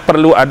tadi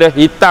perlu ada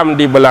hitam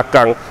di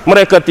belakang.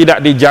 Mereka tidak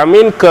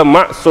dijamin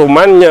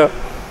kemaksumannya.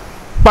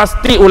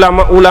 Pasti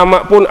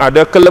ulama-ulama pun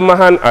ada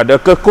kelemahan,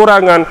 ada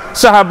kekurangan.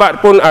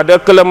 Sahabat pun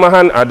ada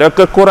kelemahan, ada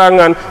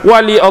kekurangan.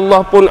 Wali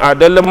Allah pun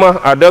ada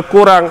lemah, ada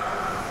kurang.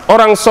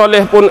 Orang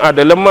soleh pun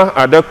ada lemah,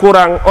 ada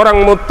kurang.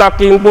 Orang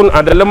muttaqin pun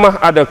ada lemah,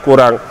 ada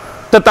kurang.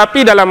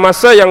 Tetapi dalam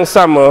masa yang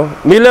sama,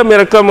 bila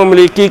mereka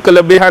memiliki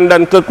kelebihan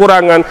dan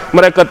kekurangan,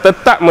 mereka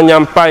tetap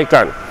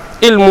menyampaikan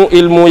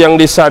ilmu-ilmu yang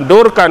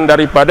disadurkan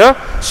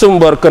daripada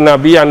sumber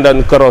kenabian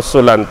dan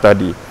kerasulan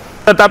tadi.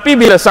 Tetapi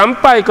bila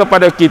sampai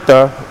kepada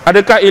kita,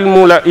 adakah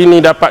ilmu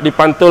ini dapat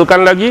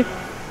dipantulkan lagi?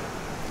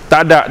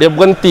 Tak ada, dia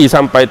berhenti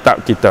sampai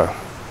tak kita.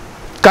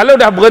 Kalau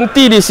dah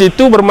berhenti di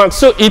situ,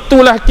 bermaksud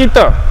itulah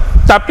kita.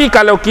 Tapi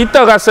kalau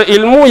kita rasa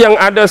ilmu yang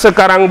ada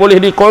sekarang boleh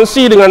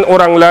dikongsi dengan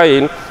orang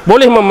lain,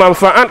 boleh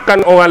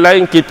memanfaatkan orang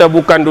lain, kita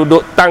bukan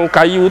duduk tang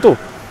kayu tu,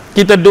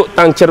 kita duduk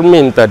tang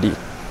cermin tadi.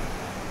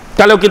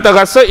 Kalau kita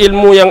rasa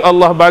ilmu yang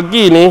Allah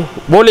bagi ni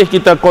boleh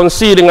kita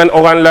kongsi dengan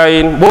orang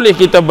lain, boleh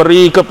kita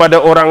beri kepada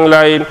orang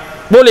lain,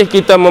 boleh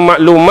kita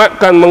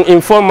memaklumatkan,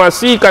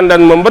 menginformasikan dan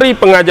memberi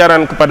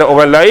pengajaran kepada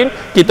orang lain,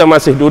 kita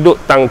masih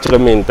duduk tang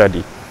cermin tadi.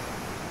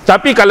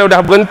 Tapi kalau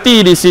dah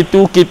berhenti di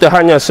situ, kita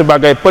hanya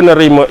sebagai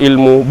penerima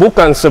ilmu,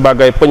 bukan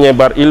sebagai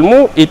penyebar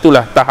ilmu,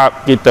 itulah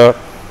tahap kita,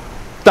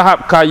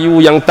 tahap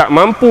kayu yang tak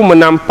mampu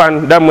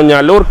menampan dan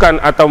menyalurkan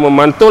atau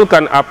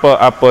memantulkan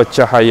apa-apa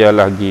cahaya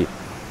lagi.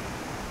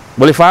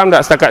 Boleh faham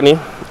tak setakat ni?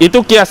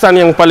 Itu kiasan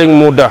yang paling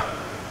mudah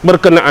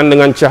berkenaan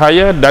dengan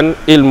cahaya dan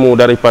ilmu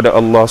daripada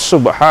Allah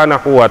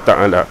Subhanahu wa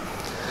ta'ala.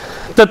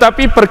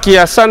 Tetapi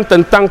perkiasan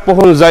tentang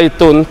pohon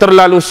zaitun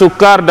terlalu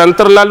sukar dan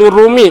terlalu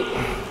rumit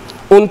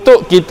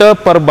untuk kita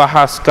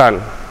perbahaskan.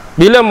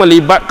 Bila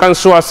melibatkan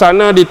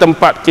suasana di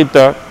tempat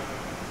kita,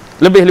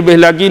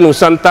 lebih-lebih lagi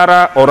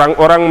Nusantara,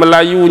 orang-orang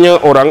Melayunya,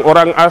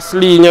 orang-orang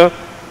aslinya,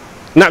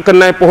 nak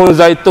kenal pohon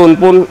zaitun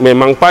pun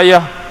memang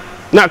payah,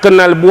 nak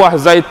kenal buah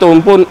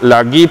zaitun pun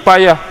lagi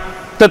payah.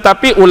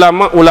 Tetapi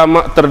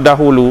ulama-ulama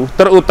terdahulu,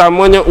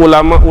 terutamanya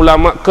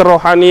ulama-ulama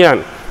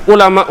kerohanian,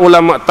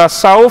 ulama-ulama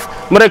tasawuf,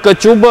 mereka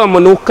cuba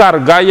menukar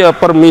gaya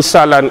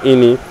permisalan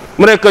ini,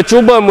 mereka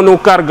cuba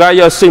menukar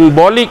gaya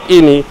simbolik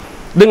ini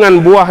dengan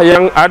buah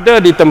yang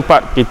ada di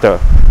tempat kita.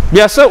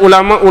 Biasa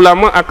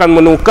ulama-ulama akan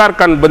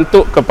menukarkan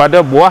bentuk kepada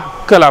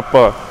buah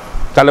kelapa.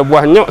 Kalau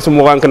buah nyok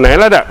semua orang kenal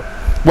lah tak?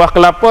 Buah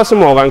kelapa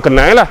semua orang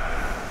kenal lah.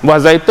 Buah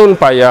zaitun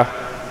payah.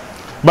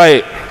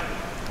 Baik,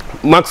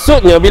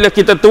 maksudnya bila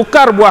kita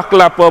tukar buah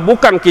kelapa,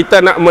 bukan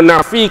kita nak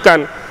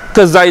menafikan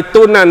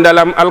kezaitunan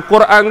dalam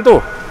Al-Quran tu,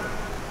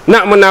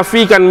 nak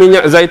menafikan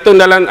minyak zaitun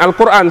dalam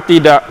Al-Quran,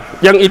 tidak.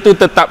 Yang itu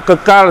tetap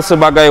kekal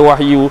sebagai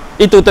wahyu,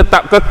 itu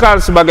tetap kekal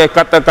sebagai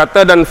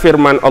kata-kata dan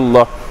firman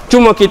Allah.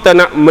 Cuma kita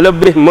nak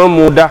lebih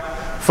memudah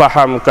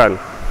fahamkan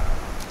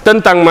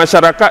tentang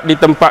masyarakat di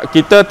tempat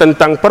kita,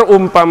 tentang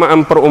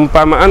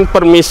perumpamaan-perumpamaan,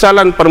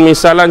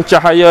 permisalan-permisalan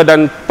cahaya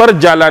dan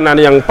perjalanan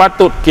yang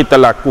patut kita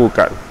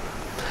lakukan.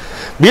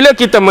 Bila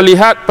kita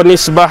melihat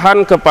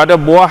penisbahan kepada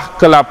buah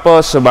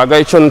kelapa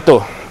sebagai contoh,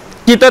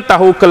 kita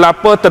tahu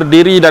kelapa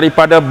terdiri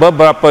daripada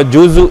beberapa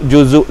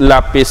juzuk-juzuk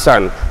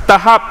lapisan,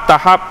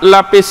 tahap-tahap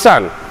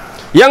lapisan.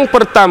 Yang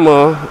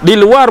pertama, di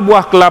luar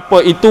buah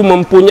kelapa itu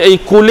mempunyai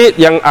kulit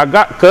yang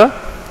agak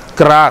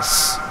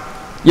keras.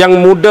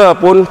 Yang muda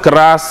pun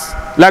keras,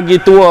 lagi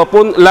tua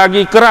pun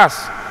lagi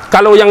keras.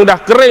 Kalau yang dah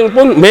kering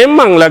pun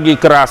memang lagi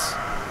keras.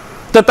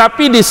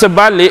 Tetapi di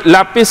sebalik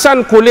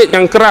lapisan kulit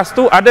yang keras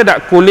tu ada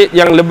tak kulit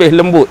yang lebih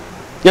lembut,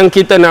 yang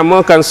kita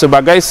namakan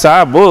sebagai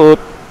sabut.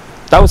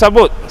 Tahu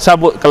sabut?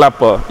 Sabut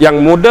kelapa. Yang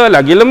muda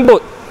lagi lembut,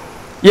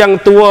 yang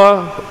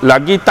tua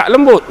lagi tak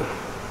lembut.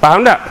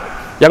 Faham tak?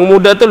 Yang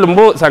muda tu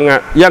lembut sangat,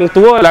 yang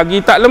tua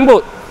lagi tak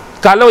lembut.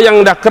 Kalau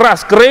yang dah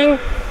keras kering,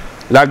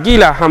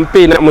 lagilah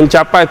hampir nak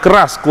mencapai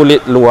keras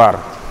kulit luar.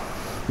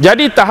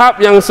 Jadi tahap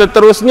yang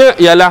seterusnya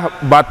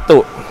ialah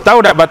batuk.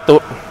 Tahu tak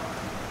batuk?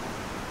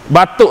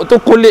 Batuk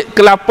tu kulit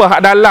kelapa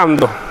hak dalam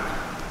tu.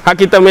 Hak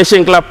kita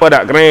mesin kelapa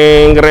tak?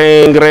 Greng,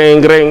 greng, greng,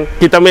 greng.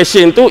 Kita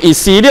mesin tu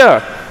isi dia.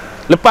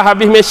 Lepas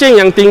habis mesin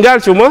yang tinggal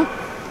cuma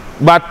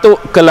batuk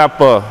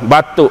kelapa.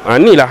 Batuk.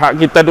 Inilah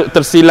hak kita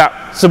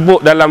tersilap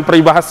sebut dalam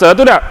peribahasa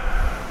tu tak?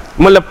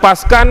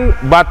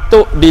 Melepaskan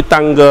batuk di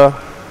tangga.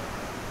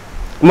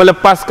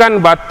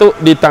 Melepaskan batuk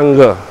di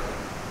tangga.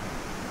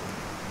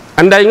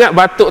 Anda ingat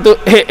batuk tu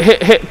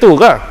hek tu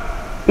ke?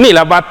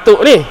 Inilah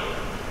batuk ni.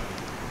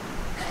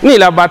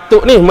 Inilah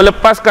batuk ni,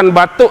 melepaskan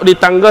batuk di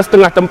tangga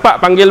setengah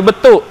tempat panggil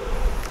betuk.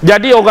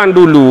 Jadi orang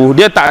dulu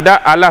dia tak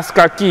ada alas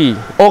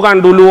kaki. Orang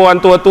dulu, orang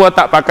tua-tua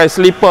tak pakai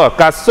slipper,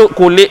 kasut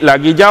kulit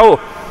lagi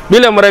jauh.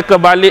 Bila mereka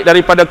balik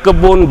daripada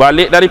kebun,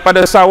 balik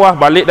daripada sawah,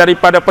 balik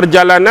daripada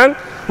perjalanan,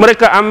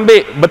 mereka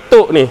ambil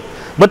betuk ni.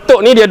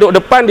 Betuk ni dia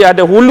duduk depan, dia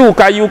ada hulu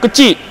kayu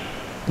kecil.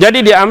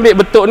 Jadi dia ambil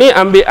betuk ni,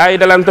 ambil air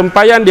dalam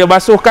tempayan, dia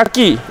basuh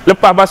kaki.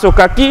 Lepas basuh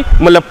kaki,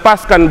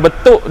 melepaskan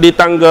betuk di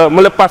tangga,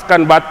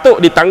 melepaskan batuk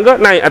di tangga,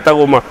 naik atas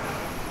rumah.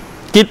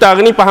 Kita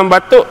hari ni faham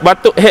batuk,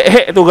 batuk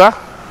hek-hek tu kah?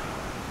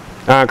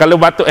 Kalau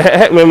batuk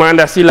hek-hek memang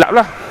anda silap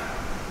lah.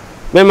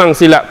 Memang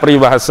silap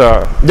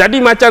peribahasa.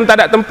 Jadi macam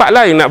tak ada tempat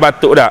lain nak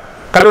batuk tak?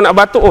 Kalau nak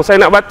batuk, oh saya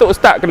nak batuk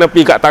Ustaz, kena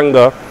pergi kat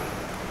tangga.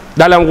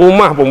 Dalam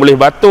rumah pun boleh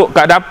batuk,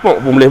 kat dapur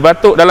pun boleh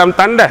batuk, dalam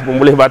tandas pun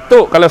boleh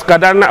batuk, kalau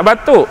sekadar nak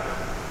batuk.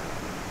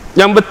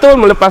 Yang betul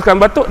melepaskan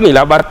batuk,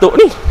 inilah batuk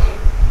ni.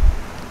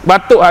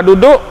 Batuk hak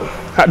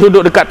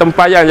duduk dekat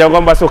tempayan yang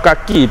orang basuh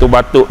kaki tu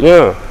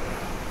batuknya.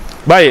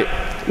 Baik,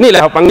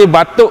 inilah panggil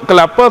batuk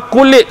kelapa,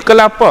 kulit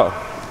kelapa.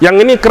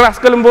 Yang ini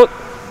keras ke lembut?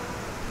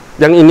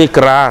 Yang ini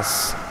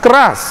keras.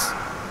 Keras.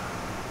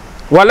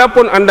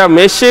 Walaupun anda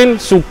mesin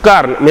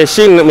sukar,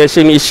 mesin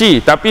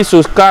isi, tapi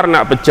sukar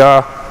nak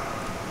pecah.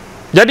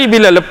 Jadi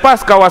bila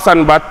lepas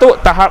kawasan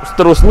batuk, tahap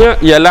seterusnya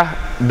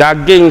ialah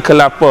daging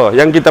kelapa,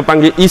 yang kita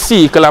panggil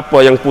isi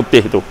kelapa yang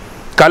putih tu.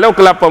 Kalau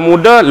kelapa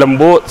muda,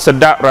 lembut,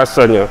 sedap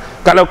rasanya.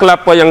 Kalau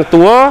kelapa yang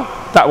tua,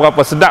 tak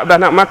berapa sedap dah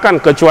nak makan,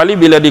 kecuali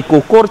bila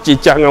dikukur,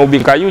 cicah dengan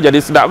ubi kayu jadi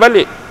sedap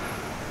balik.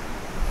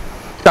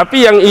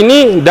 Tapi yang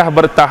ini dah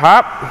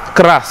bertahap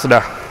keras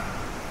dah.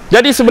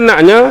 Jadi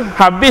sebenarnya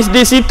habis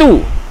di situ.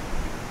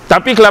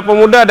 Tapi kelapa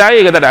muda ada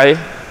air ke tak ada air?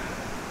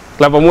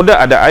 Kelapa muda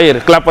ada air,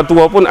 kelapa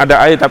tua pun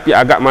ada air tapi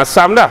agak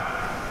masam dah.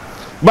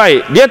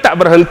 Baik, dia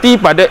tak berhenti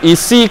pada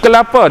isi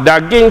kelapa,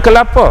 daging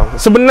kelapa.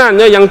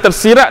 Sebenarnya yang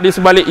tersirat di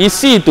sebalik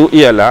isi itu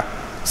ialah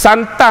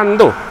santan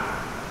tu.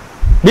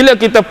 Bila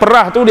kita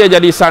perah tu dia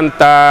jadi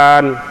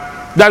santan.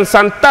 Dan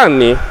santan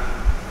ni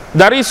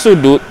dari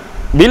sudut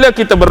bila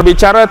kita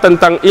berbicara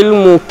tentang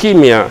ilmu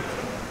kimia,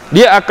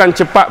 dia akan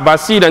cepat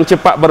basi dan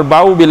cepat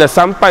berbau bila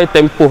sampai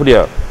tempoh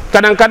dia.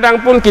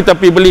 Kadang-kadang pun kita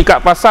pergi beli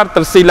kat pasar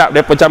tersilap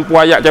depa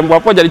campur ayak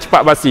campur apa jadi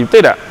cepat basi,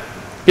 betul tak?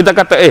 Kita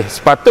kata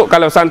sepatut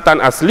kalau santan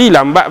asli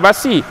lambat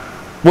basi.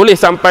 Boleh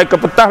sampai ke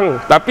petang,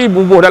 tapi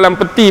bubuh dalam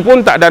peti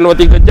pun tak ada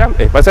 2-3 jam.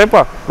 Pasal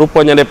apa?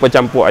 Rupanya depa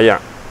campur ayak.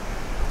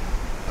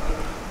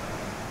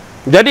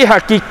 Jadi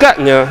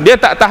hakikatnya dia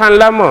tak tahan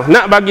lama.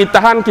 Nak bagi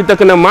tahan kita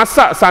kena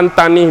masak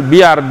santan ni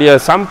biar dia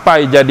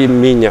sampai jadi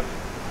minyak.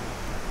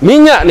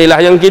 Minyak inilah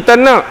yang kita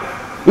nak.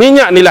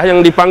 Minyak inilah yang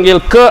dipanggil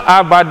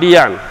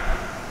keabadian.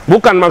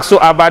 Bukan maksud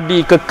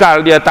abadi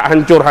kekal dia tak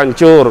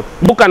hancur-hancur.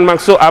 Bukan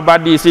maksud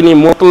abadi sini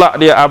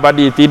mutlak dia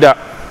abadi, tidak.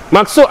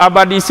 Maksud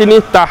abadi sini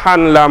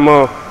tahan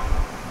lama.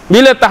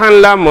 Bila tahan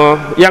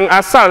lama, yang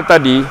asal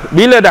tadi,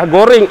 bila dah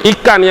goreng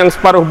ikan yang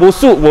separuh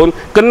busuk pun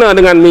kena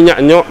dengan minyak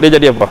nyok, dia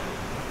jadi apa?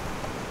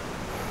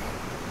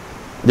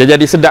 Dia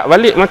jadi sedap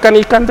balik makan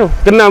ikan tu.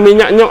 Kena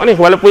minyak nyok ni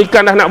walaupun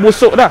ikan dah nak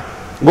busuk dah.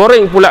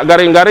 Goreng pula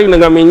garing-garing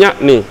dengan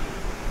minyak ni.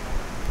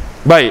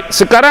 Baik,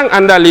 sekarang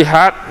anda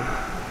lihat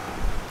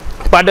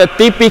pada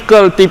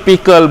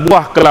tipikal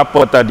buah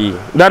kelapa tadi.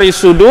 Dari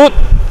sudut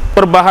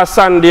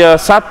perbahasan dia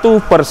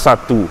satu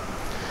persatu.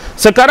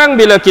 Sekarang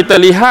bila kita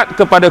lihat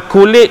kepada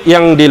kulit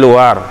yang di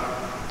luar,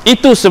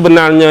 itu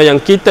sebenarnya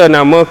yang kita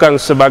namakan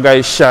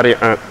sebagai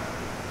syariat.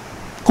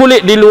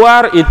 Kulit di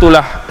luar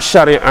itulah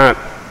syariat.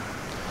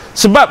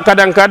 Sebab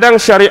kadang-kadang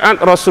syariat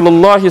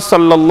Rasulullah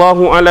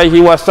sallallahu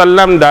alaihi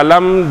wasallam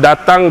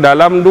datang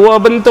dalam dua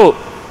bentuk,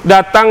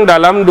 datang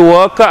dalam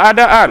dua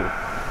keadaan.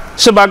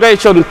 Sebagai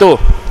contoh,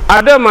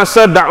 ada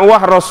masa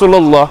dakwah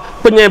Rasulullah,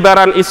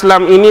 penyebaran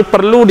Islam ini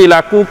perlu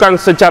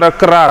dilakukan secara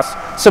keras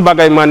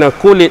sebagaimana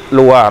kulit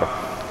luar.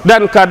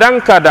 Dan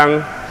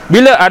kadang-kadang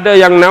bila ada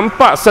yang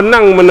nampak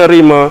senang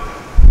menerima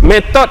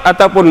metod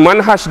ataupun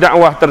manhaj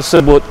dakwah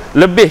tersebut,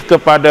 lebih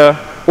kepada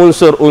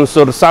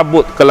unsur-unsur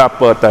sabut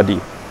kelapa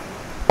tadi.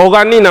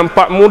 Orang ni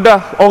nampak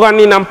mudah, orang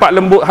ni nampak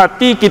lembut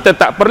hati, kita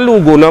tak perlu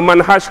guna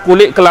manhaj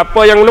kulit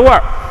kelapa yang luar.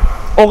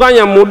 Orang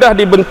yang mudah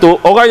dibentuk,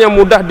 orang yang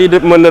mudah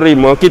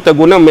menerima, kita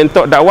guna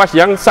metod dakwah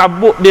yang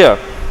sabut dia.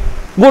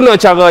 Guna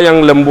cara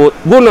yang lembut,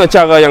 guna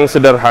cara yang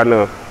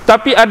sederhana.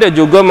 Tapi ada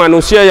juga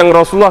manusia yang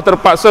Rasulullah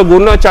terpaksa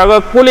guna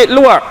cara kulit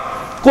luar,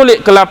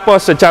 kulit kelapa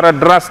secara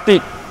drastik,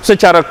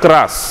 secara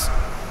keras.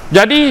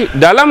 Jadi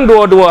dalam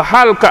dua-dua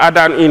hal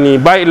keadaan ini,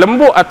 baik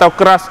lembut atau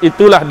keras,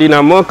 itulah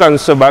dinamakan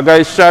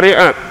sebagai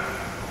syariat.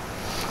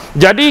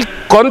 Jadi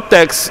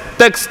konteks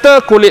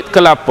tekstur kulit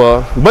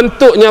kelapa,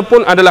 bentuknya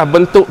pun adalah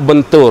bentuk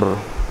bentur.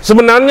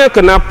 Sebenarnya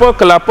kenapa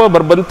kelapa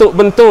berbentuk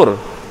bentur?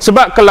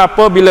 Sebab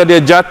kelapa bila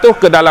dia jatuh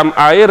ke dalam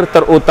air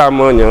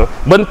terutamanya,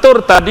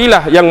 bentur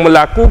tadilah yang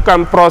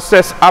melakukan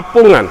proses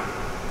apungan.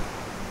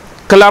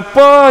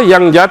 Kelapa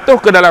yang jatuh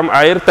ke dalam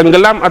air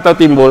tenggelam atau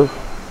timbul?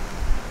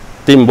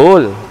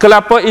 Timbul.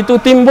 Kelapa itu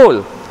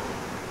timbul.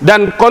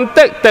 Dan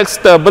konteks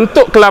tekstur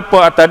bentuk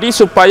kelapa tadi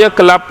supaya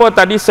kelapa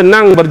tadi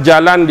senang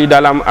berjalan di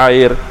dalam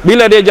air.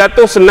 Bila dia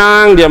jatuh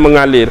senang dia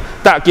mengalir.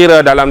 Tak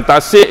kira dalam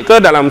tasik ke,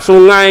 dalam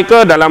sungai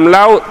ke, dalam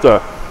laut ke.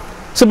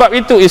 Sebab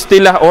itu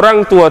istilah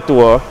orang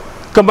tua-tua,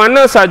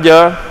 kemana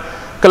saja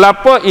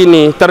kelapa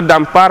ini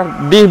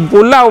terdampar, di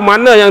pulau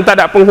mana yang tak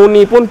ada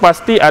penghuni pun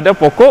pasti ada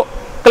pokok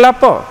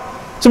kelapa.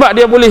 Sebab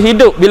dia boleh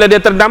hidup. Bila dia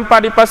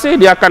terdampar di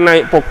pasir, dia akan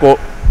naik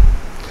pokok.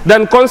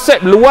 Dan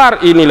konsep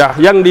luar inilah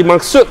yang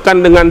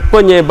dimaksudkan dengan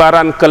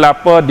penyebaran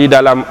kelapa di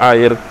dalam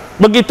air.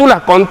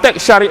 Begitulah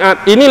konteks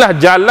syariat. Inilah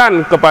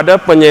jalan kepada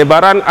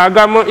penyebaran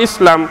agama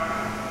Islam.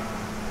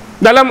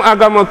 Dalam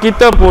agama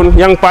kita pun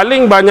yang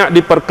paling banyak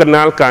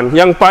diperkenalkan,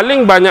 yang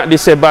paling banyak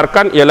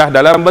disebarkan ialah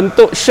dalam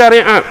bentuk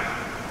syariat.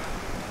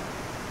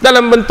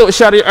 Dalam bentuk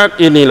syariat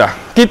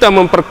inilah kita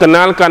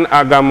memperkenalkan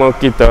agama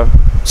kita,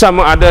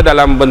 sama ada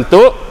dalam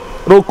bentuk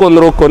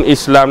rukun-rukun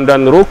Islam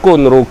dan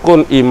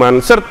rukun-rukun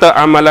iman, serta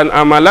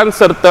amalan-amalan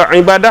serta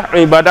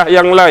ibadah-ibadah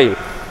yang lain.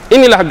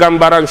 Inilah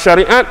gambaran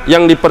syariat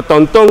yang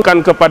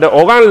dipertontonkan kepada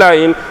orang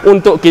lain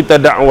untuk kita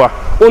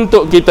dakwah,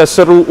 untuk kita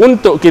seru,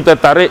 untuk kita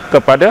tarik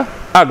kepada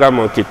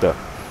agama kita.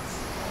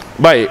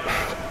 Baik.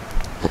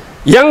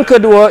 Yang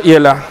kedua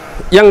ialah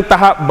yang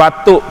tahap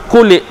batuk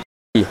kulit.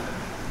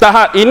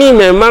 Tahap ini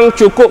memang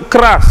cukup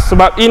keras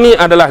sebab ini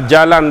adalah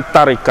jalan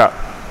tarikat.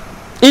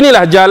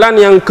 Inilah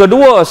jalan yang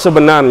kedua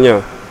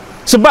sebenarnya.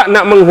 Sebab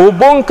nak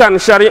menghubungkan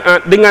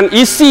syariat dengan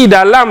isi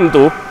dalam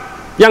tu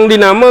yang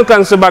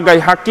dinamakan sebagai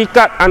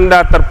hakikat,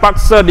 anda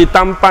terpaksa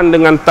ditampan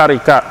dengan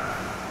tarikat.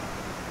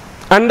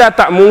 Anda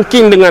tak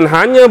mungkin dengan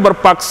hanya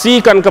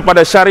berpaksikan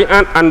kepada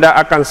syariat anda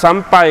akan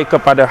sampai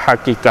kepada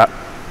hakikat.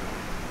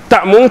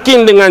 Tak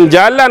mungkin dengan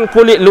jalan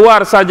kulit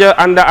luar saja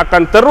anda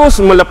akan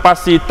terus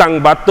melepasi tang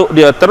batuk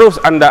dia,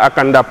 terus anda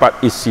akan dapat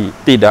isi.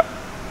 Tidak.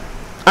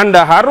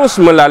 Anda harus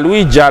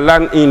melalui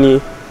jalan ini.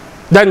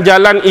 Dan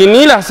jalan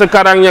inilah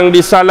sekarang yang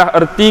disalah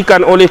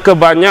ertikan oleh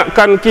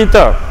kebanyakan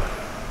kita.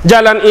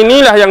 Jalan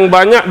inilah yang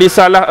banyak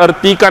disalah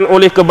ertikan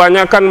oleh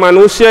kebanyakan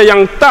manusia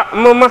yang tak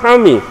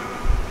memahami.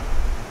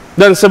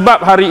 Dan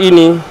sebab hari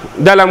ini,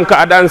 dalam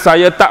keadaan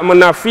saya tak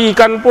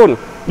menafikan pun,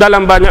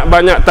 dalam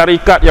banyak-banyak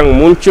tarikat yang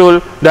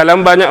muncul,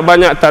 dalam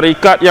banyak-banyak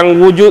tarikat yang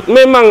wujud,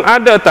 memang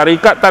ada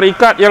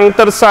tarikat-tarikat yang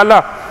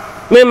tersalah,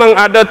 memang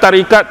ada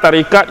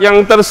tarikat-tarikat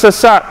yang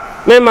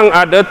tersesat, memang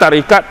ada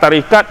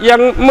tarikat-tarikat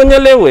yang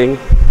menyeleweng.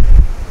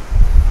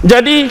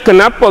 Jadi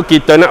kenapa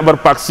kita nak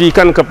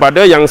berpaksikan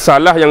kepada yang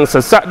salah, yang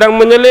sesat dan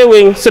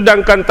menyeleweng,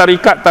 sedangkan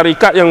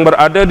tarikat-tarikat yang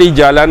berada di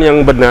jalan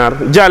yang benar,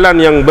 jalan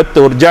yang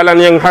betul,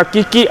 jalan yang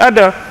hakiki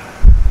ada?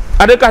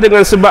 Adakah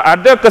dengan sebab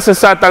ada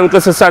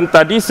kesesatan-kesesatan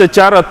tadi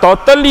secara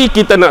totally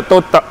kita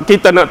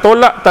nak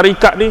tolak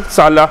tarikat ni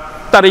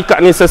salah,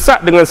 tarikat ni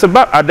sesat dengan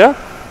sebab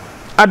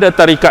ada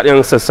tarikat yang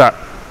sesat?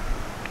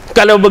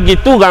 Kalau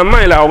begitu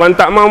ramailah orang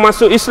tak mau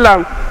masuk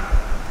Islam.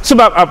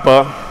 Sebab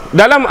apa?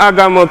 Dalam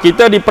agama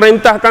kita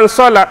diperintahkan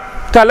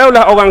solat.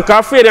 Kalaulah orang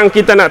kafir yang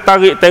kita nak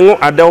tarik tengok,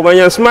 ada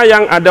orang yang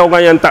semayang, ada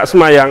orang yang tak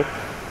semayang.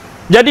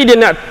 Jadi dia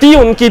nak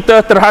tiun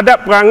kita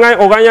terhadap perangai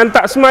orang yang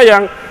tak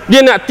semayang. Dia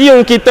nak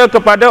tiun kita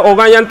kepada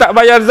orang yang tak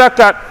bayar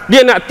zakat.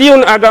 Dia nak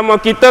tiun agama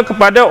kita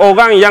kepada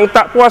orang yang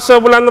tak puasa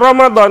bulan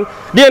Ramadan.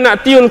 Dia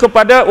nak tiun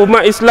kepada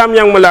umat Islam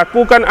yang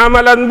melakukan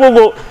amalan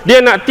buruk.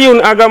 Dia nak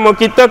tiun agama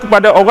kita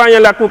kepada orang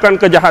yang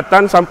lakukan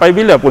kejahatan sampai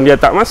bila pun dia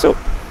tak masuk.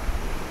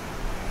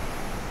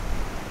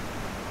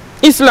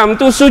 Islam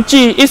tu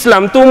suci,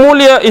 Islam tu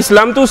mulia,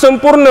 Islam tu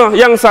sempurna.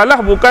 Yang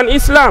salah bukan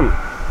Islam.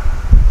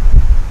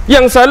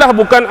 Yang salah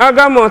bukan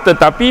agama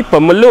tetapi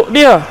pemeluk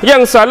dia.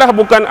 Yang salah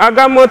bukan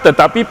agama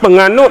tetapi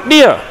penganut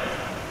dia.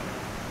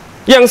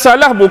 Yang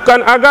salah bukan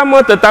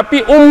agama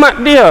tetapi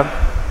umat dia.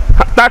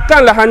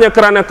 Takkanlah hanya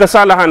kerana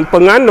kesalahan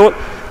penganut,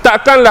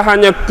 takkanlah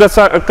hanya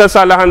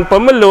kesalahan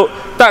pemeluk,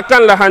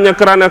 takkanlah hanya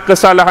kerana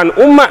kesalahan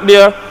umat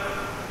dia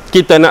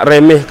kita nak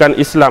remehkan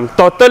Islam.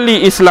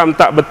 Totally Islam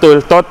tak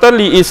betul,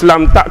 totally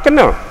Islam tak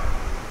kena.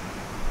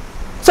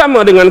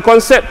 Sama dengan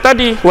konsep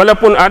tadi,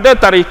 walaupun ada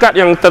tarikat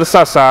yang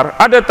tersasar,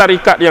 ada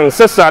tarikat yang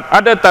sesat,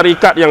 ada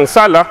tarikat yang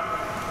salah,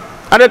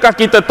 adakah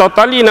kita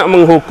totally nak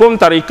menghukum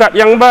tarikat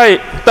yang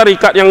baik,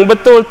 tarikat yang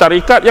betul,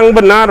 tarikat yang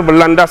benar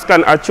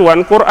berlandaskan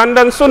acuan Quran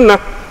dan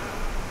Sunnah?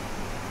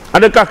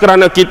 Adakah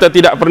kerana kita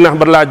tidak pernah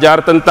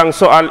belajar tentang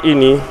soal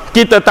ini,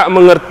 kita tak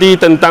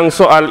mengerti tentang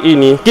soal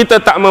ini,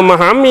 kita tak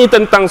memahami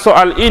tentang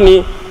soal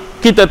ini,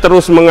 kita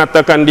terus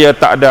mengatakan dia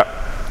tak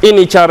ada?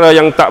 Ini cara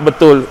yang tak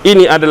betul,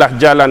 ini adalah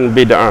jalan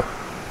bid'ah.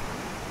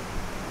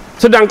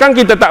 Sedangkan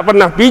kita tak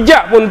pernah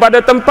pijak pun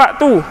pada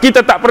tempat tu, kita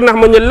tak pernah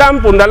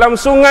menyelam pun dalam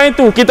sungai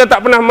tu, kita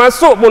tak pernah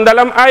masuk pun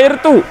dalam air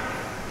tu.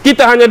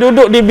 Kita hanya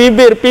duduk di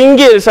bibir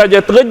pinggir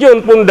saja,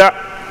 terjun pun tak,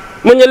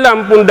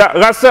 menyelam pun tak,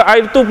 rasa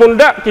air tu pun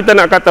tak, kita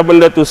nak kata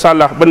benda tu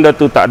salah, benda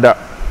tu tak ada.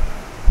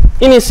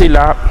 Ini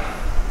silap.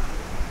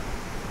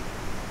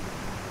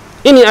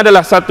 Ini adalah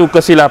satu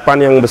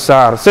kesilapan yang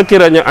besar.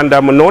 Sekiranya anda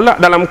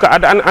menolak dalam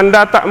keadaan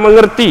anda tak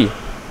mengerti,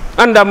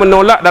 anda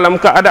menolak dalam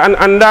keadaan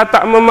anda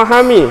tak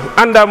memahami,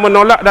 anda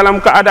menolak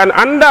dalam keadaan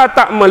anda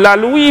tak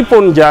melalui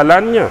pun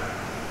jalannya.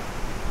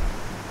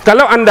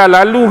 Kalau anda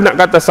lalu nak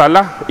kata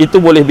salah, itu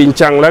boleh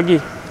bincang lagi.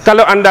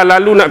 Kalau anda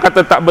lalu nak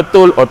kata tak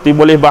betul, itu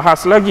boleh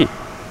bahas lagi.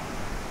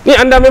 Ni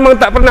anda memang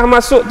tak pernah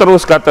masuk,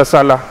 terus kata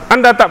salah.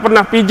 Anda tak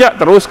pernah pijak,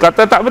 terus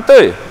kata tak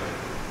betul.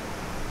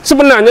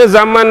 Sebenarnya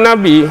zaman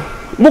Nabi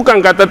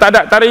bukan kata tak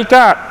ada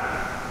tarikat,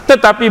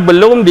 tetapi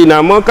belum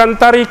dinamakan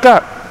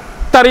tarikat.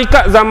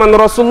 Tarikat zaman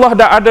Rasulullah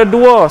dah ada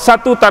dua,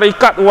 satu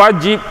tarikat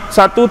wajib,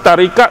 satu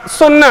tarikat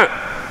sunnat.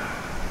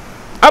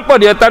 Apa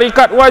dia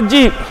tarikat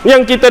wajib?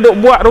 Yang kita duk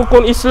buat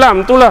rukun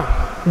Islam itulah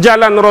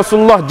jalan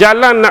Rasulullah,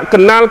 jalan nak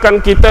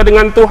kenalkan kita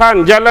dengan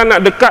Tuhan, jalan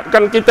nak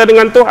dekatkan kita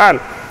dengan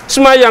Tuhan.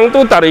 Semayang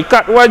tu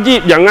tarikat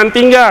wajib, jangan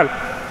tinggal.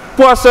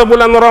 Puasa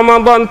bulan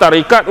Ramadan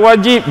tarikat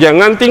wajib,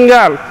 jangan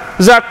tinggal.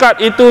 Zakat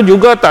itu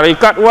juga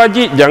tarikat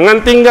wajib, jangan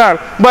tinggal.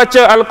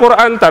 Baca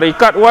Al-Quran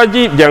tarikat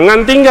wajib,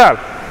 jangan tinggal.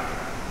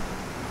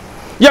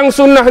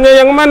 Yang sunnahnya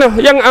yang mana?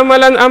 Yang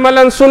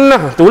amalan-amalan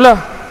sunnah itulah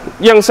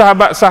yang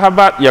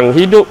sahabat-sahabat yang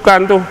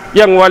hidupkan tu,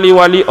 yang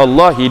wali-wali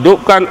Allah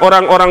hidupkan,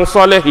 orang-orang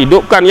soleh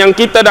hidupkan, yang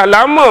kita dah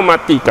lama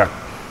matikan.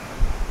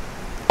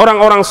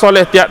 Orang-orang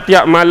soleh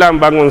tiap-tiap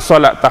malam bangun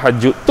solat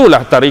tahajud,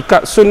 itulah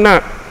tarikat sunnah.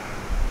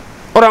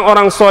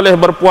 Orang-orang soleh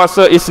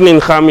berpuasa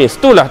Isnin Khamis,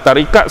 itulah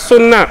tarikat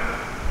sunnah.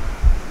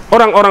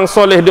 Orang-orang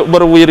soleh duk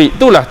berwirid,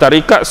 itulah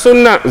tarikat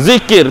sunnat.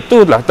 Zikir,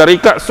 itulah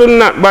tarikat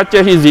sunnat. Baca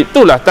hizib,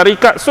 itulah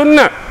tarikat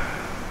sunnat.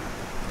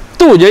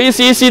 Tu je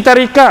isi-isi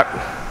tarikat.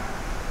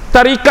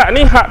 Tarikat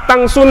ni hak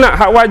tang sunnat,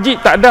 hak wajib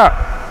tak ada.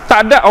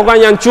 Tak ada orang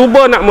yang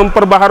cuba nak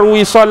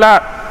memperbaharui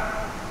solat.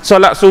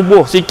 Solat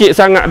subuh sikit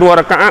sangat 2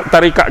 rakaat,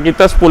 tarikat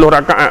kita 10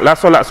 rakaat lah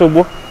solat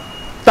subuh.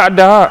 Tak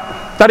ada.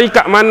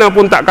 Tarikat mana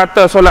pun tak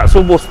kata solat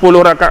subuh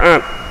 10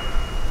 rakaat.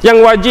 Yang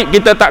wajib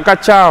kita tak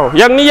kacau.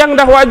 Yang ni yang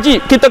dah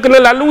wajib, kita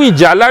kena lalui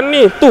jalan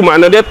ni. Tu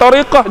makna dia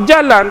tariqah,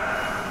 jalan.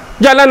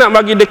 Jalan nak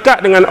bagi dekat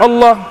dengan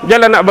Allah,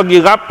 jalan nak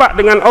bagi rapat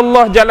dengan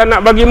Allah, jalan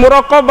nak bagi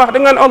muraqabah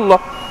dengan Allah.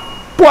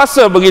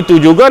 Puasa begitu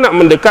juga nak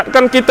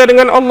mendekatkan kita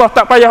dengan Allah,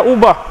 tak payah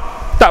ubah.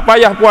 Tak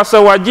payah puasa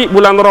wajib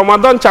bulan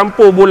Ramadan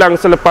campur bulan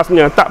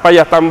selepasnya, tak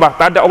payah tambah,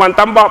 tak ada orang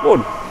tambah pun.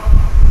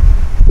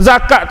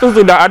 Zakat tu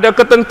sudah ada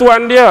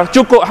ketentuan dia,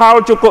 cukup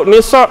haul, cukup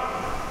nisab,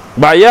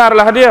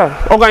 bayarlah dia.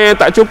 Orang yang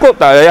tak cukup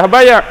tak payah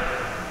bayar.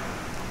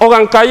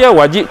 Orang kaya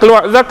wajib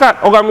keluar zakat,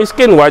 orang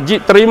miskin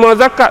wajib terima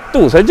zakat,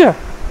 tu saja.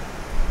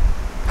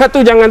 Hak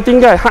tu jangan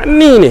tinggal. Hak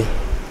ni.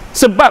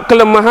 Sebab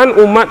kelemahan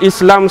umat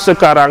Islam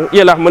sekarang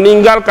ialah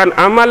meninggalkan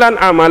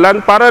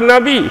amalan-amalan para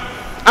nabi,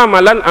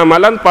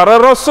 amalan-amalan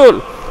para rasul,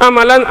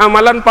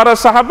 amalan-amalan para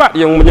sahabat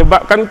yang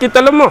menyebabkan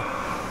kita lemah.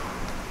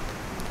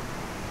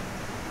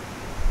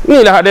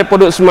 Inilah ada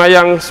penduduk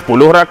semayang 10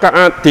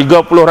 rakaat,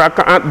 30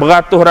 rakaat,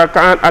 beratus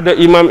rakaat. Ada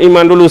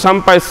imam-imam dulu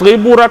sampai 1000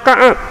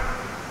 rakaat.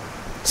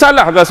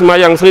 Salah ke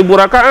semayang 1000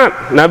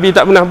 rakaat? Nabi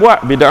tak pernah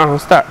buat. Bid'ah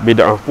ustaz,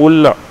 bid'ah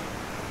pula.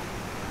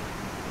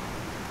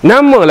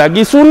 Nama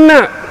lagi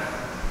sunat.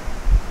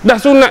 Dah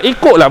sunat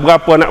ikutlah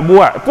berapa nak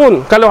buat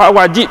pun. Kalau hak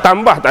wajib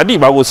tambah tadi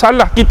baru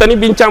salah. Kita ni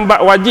bincang bab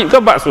wajib ke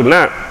bab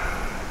sunat?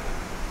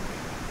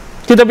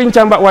 Kita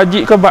bincang bab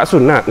wajib ke bab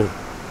sunat ni?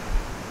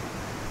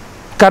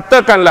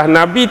 Katakanlah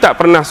Nabi tak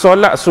pernah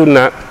solat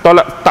sunat,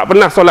 tak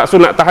pernah solat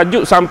sunat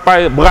tahajud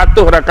sampai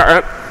beratus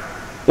rakaat.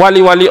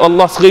 Wali-wali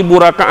Allah 1000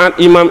 rakaat,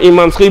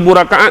 imam-imam 1000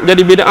 rakaat,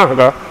 jadi bid'ah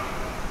ke?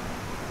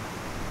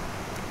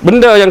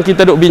 Benda yang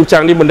kita duk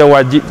bincang ni benda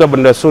wajib ke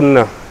benda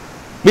sunnah?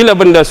 Bila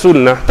benda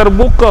sunnah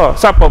terbuka,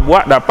 siapa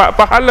buat dapat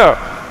pahala,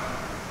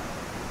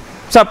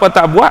 siapa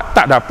tak buat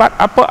tak dapat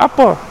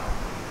apa-apa.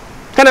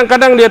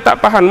 Kadang-kadang dia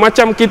tak faham.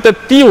 Macam kita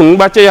tiun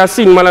baca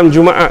Yasin malam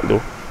Jumaat tu,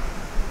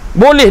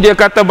 boleh dia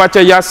kata baca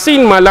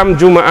Yasin malam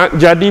Jumaat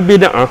jadi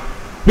bid'ah.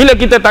 Bila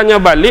kita tanya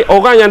balik,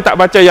 orang yang tak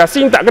baca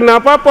Yasin tak kena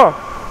apa-apa.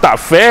 Tak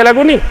fair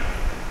lagu ni.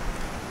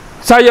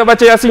 Saya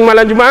baca Yasin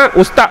malam Jumaat,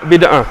 ustaz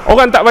bid'ah.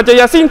 Orang tak baca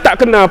Yasin tak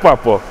kena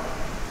apa-apa.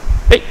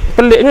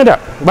 Peliknya tak?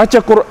 Baca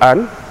Quran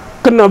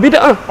kena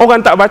bid'ah, orang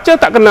tak baca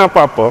tak kena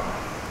apa-apa.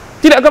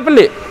 Tidak ke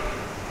pelik?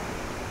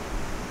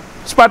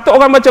 Sepatut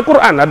orang baca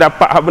Quran ada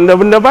dapat hak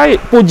benda-benda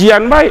baik,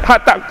 pujian baik. Hak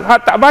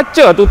tak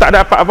baca tu tak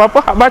dapat apa-apa,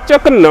 hak baca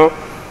kena.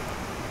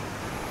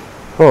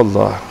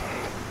 Allah.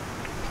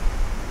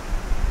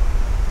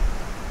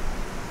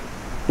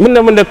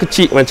 Benda-benda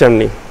kecil macam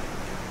ni.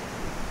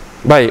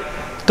 Baik,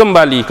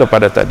 kembali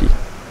kepada tadi.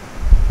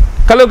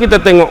 Kalau kita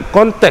tengok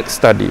konteks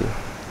tadi,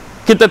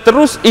 kita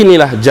terus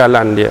inilah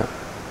jalan dia.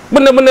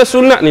 Benda-benda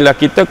sunat inilah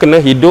kita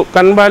kena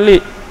hidupkan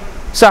balik.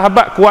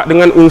 Sahabat kuat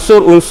dengan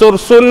unsur-unsur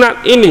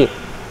sunat ini.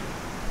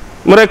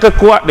 Mereka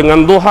kuat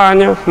dengan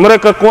duhanya,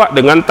 mereka kuat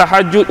dengan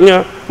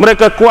tahajudnya,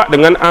 mereka kuat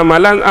dengan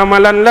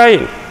amalan-amalan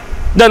lain.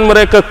 Dan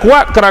mereka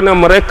kuat kerana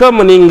mereka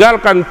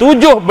meninggalkan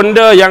 7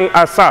 benda yang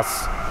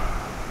asas.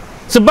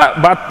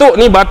 Sebab batuk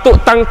ni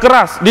batuk tang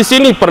keras. Di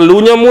sini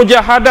perlunya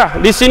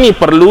mujahadah, di sini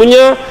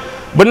perlunya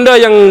benda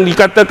yang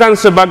dikatakan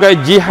sebagai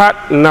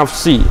jihad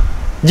nafsi,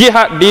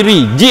 jihad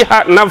diri,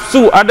 jihad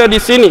nafsu ada di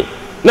sini.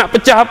 Nak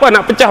pecah apa?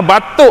 Nak pecah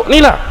batuk ni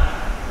lah.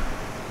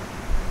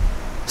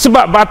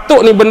 Sebab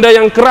batuk ni benda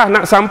yang keras,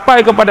 nak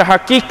sampai kepada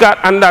hakikat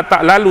anda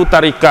tak lalu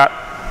tarikat.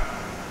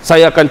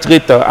 Saya akan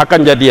cerita akan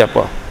jadi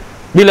apa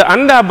bila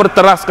anda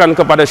berteraskan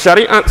kepada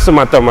syariat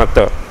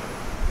semata-mata.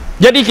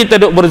 Jadi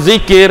kita duk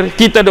berzikir,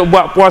 kita duk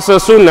buat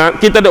puasa sunat,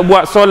 kita duk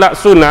buat solat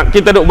sunat,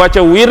 kita duk baca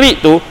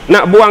wirid tu,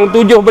 nak buang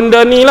 7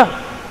 benda ni lah.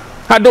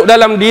 Haduk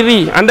dalam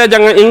diri. Anda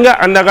jangan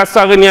ingat anda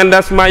rasa hari ni anda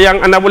semayang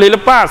anda boleh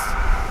lepas,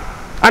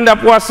 anda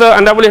puasa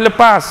anda boleh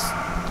lepas,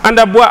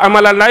 anda buat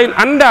amalan lain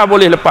anda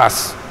boleh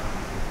lepas.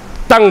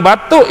 Tang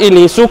batuk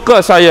ini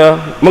suka saya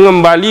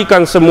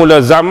mengembalikan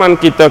semula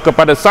zaman kita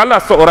kepada salah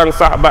seorang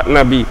sahabat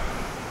Nabi.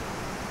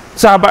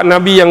 Sahabat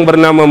Nabi yang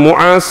bernama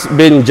Muaz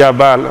bin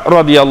Jabal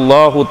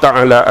radhiyallahu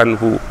taala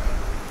anhu.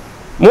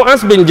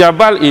 Muaz bin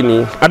Jabal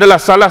ini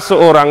adalah salah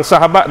seorang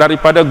sahabat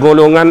daripada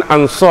golongan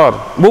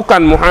Ansar,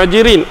 bukan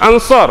Muhajirin,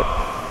 Ansar.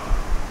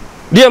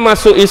 Dia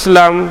masuk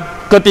Islam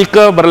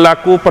ketika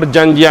berlaku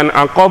perjanjian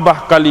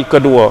Aqabah kali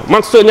kedua.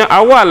 Maksudnya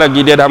awal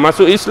lagi dia dah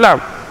masuk Islam.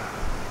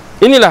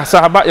 Inilah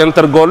sahabat yang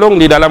tergolong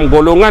di dalam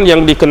golongan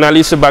yang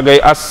dikenali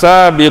sebagai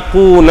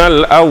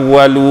as-sabiqunal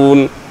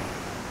awwalun.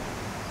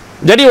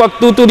 Jadi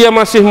waktu tu dia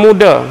masih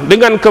muda.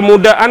 Dengan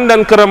kemudaan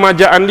dan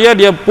keremajaan dia,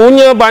 dia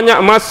punya banyak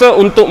masa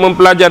untuk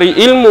mempelajari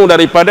ilmu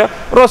daripada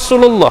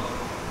Rasulullah.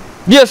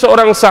 Dia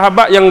seorang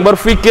sahabat yang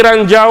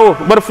berfikiran jauh,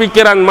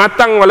 berfikiran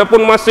matang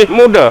walaupun masih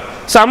muda.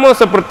 Sama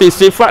seperti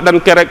sifat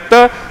dan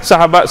karakter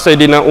sahabat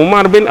Sayyidina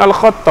Umar bin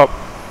Al-Khattab.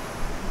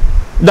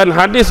 Dan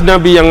hadis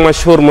Nabi yang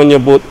masyhur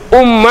menyebut,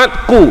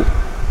 umatku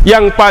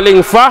yang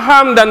paling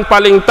faham dan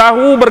paling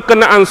tahu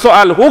berkenaan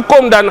soal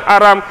hukum dan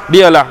haram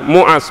dialah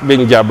Muaz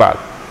bin Jabal.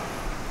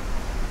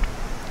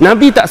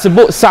 Nabi tak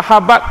sebut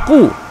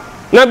sahabatku,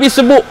 Nabi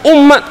sebut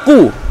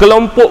umatku,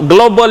 kelompok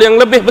global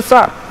yang lebih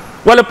besar.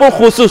 Walaupun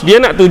khusus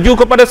dia nak tuju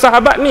kepada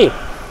sahabat ni.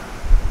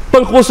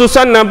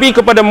 Pengkhususan Nabi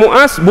kepada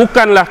Muaz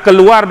bukanlah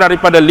keluar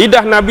daripada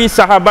lidah Nabi,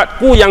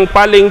 sahabatku yang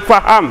paling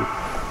faham.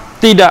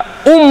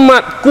 Tidak,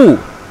 umatku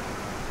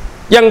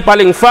yang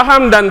paling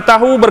faham dan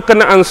tahu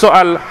berkenaan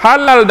soal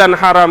halal dan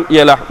haram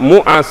ialah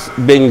Muaz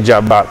bin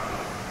Jabal.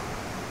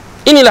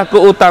 Inilah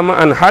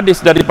keutamaan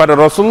hadis daripada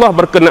Rasulullah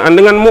berkenaan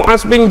dengan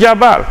Muaz bin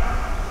Jabal.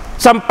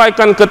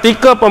 Sampaikan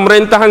ketika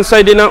pemerintahan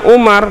Sayyidina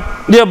Umar,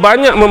 dia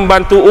banyak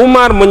membantu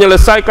Umar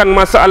menyelesaikan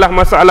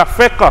masalah-masalah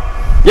fiqh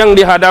yang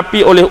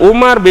dihadapi oleh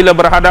Umar bila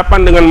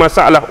berhadapan dengan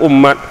masalah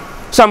umat.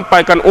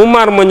 Sampaikan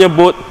Umar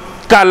menyebut,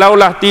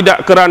 kalaulah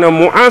tidak kerana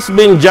Muaz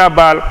bin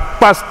Jabal,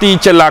 pasti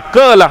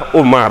celakalah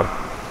Umar.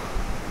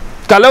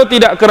 Kalau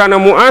tidak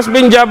kerana Muaz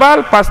bin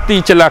Jabal,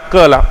 pasti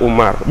celakalah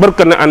Umar.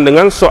 Berkenaan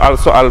dengan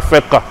soal-soal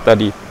fiqh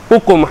tadi,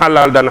 hukum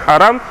halal dan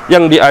haram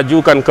yang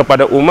diajukan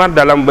kepada Umar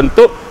dalam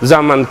bentuk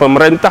zaman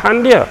pemerintahan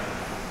dia.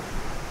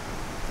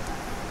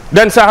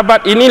 Dan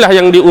sahabat inilah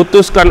yang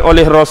diutuskan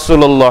oleh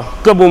Rasulullah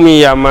ke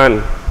bumi Yaman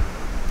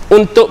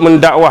untuk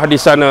mendakwah di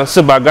sana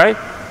sebagai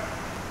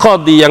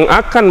qadi yang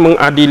akan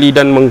mengadili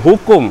dan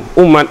menghukum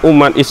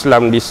umat-umat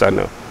Islam di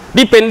sana.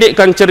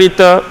 Dipendekkan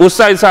cerita,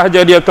 usai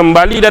sahaja dia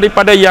kembali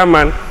daripada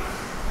Yaman,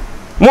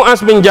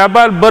 Muaz bin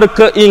Jabal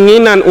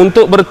berkeinginan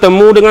untuk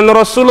bertemu dengan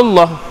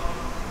Rasulullah.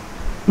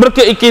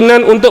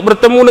 Berkeinginan untuk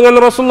bertemu dengan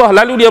Rasulullah.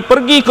 Lalu dia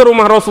pergi ke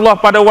rumah Rasulullah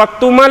pada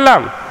waktu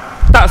malam.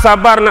 Tak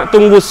sabar nak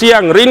tunggu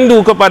siang,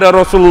 rindu kepada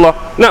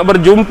Rasulullah, nak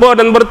berjumpa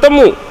dan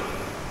bertemu.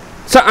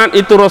 Saat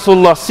itu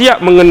Rasulullah siap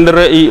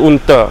mengendarai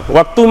unta.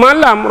 Waktu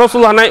malam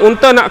Rasulullah naik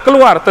unta nak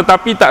keluar,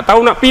 tetapi tak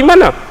tahu nak pergi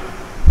mana.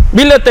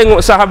 Bila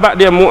tengok sahabat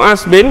dia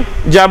Muaz bin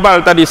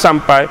Jabal tadi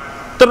sampai,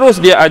 terus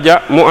dia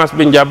ajak Muaz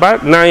bin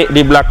Jabal naik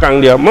di belakang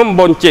dia,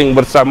 membonceng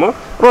bersama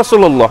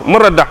Rasulullah,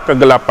 meredah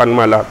kegelapan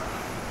malam.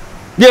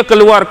 Dia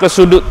keluar ke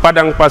sudut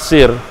padang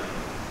pasir.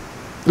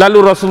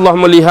 Lalu Rasulullah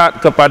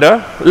melihat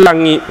kepada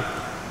langit.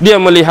 Dia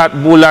melihat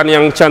bulan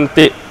yang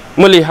cantik,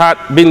 melihat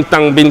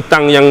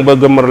bintang-bintang yang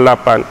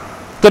bergemerlapan.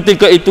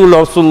 Ketika itu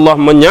Rasulullah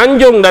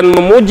menyanjung dan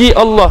memuji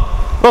Allah.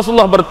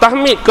 Rasulullah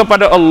bertahmid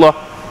kepada Allah.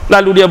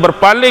 Lalu dia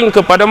berpaling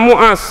kepada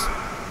Muaz.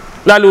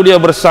 Lalu dia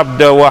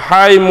bersabda,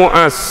 wahai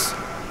Muaz,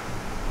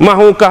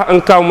 mahukah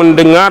engkau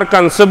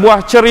mendengarkan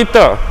sebuah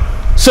cerita,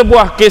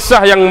 sebuah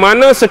kisah yang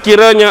mana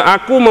sekiranya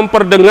aku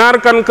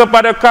memperdengarkan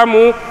kepada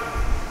kamu,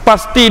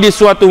 pasti di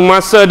suatu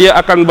masa dia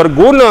akan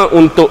berguna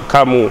untuk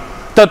kamu.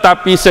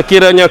 Tetapi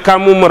sekiranya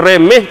kamu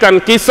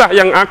meremehkan kisah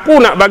yang aku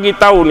nak bagi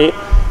tahu ni,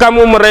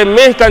 kamu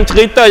meremehkan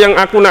cerita yang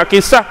aku nak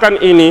kisahkan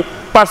ini,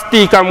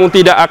 pasti kamu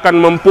tidak akan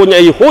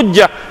mempunyai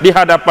hujah di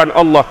hadapan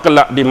Allah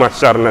kelak di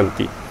mahsyar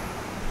nanti.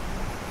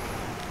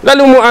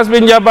 Lalu Muaz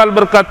bin Jabal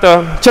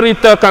berkata,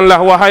 ceritakanlah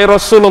wahai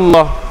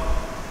Rasulullah.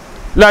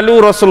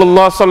 Lalu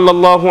Rasulullah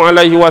sallallahu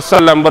alaihi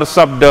wasallam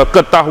bersabda,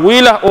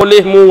 ketahuilah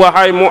olehmu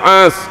wahai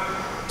Muaz,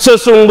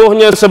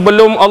 sesungguhnya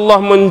sebelum Allah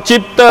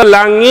mencipta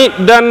langit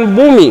dan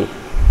bumi,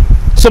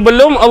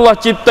 sebelum Allah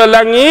cipta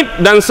langit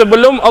dan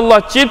sebelum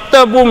Allah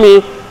cipta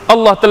bumi,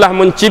 Allah telah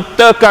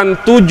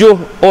menciptakan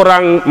 7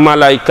 orang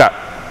malaikat.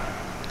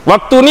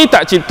 Waktu ni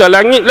tak cipta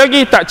langit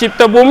lagi, tak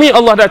cipta bumi,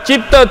 Allah dah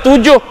cipta 7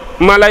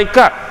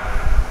 malaikat.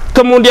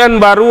 Kemudian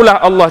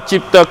barulah Allah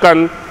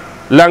ciptakan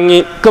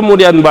langit,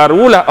 kemudian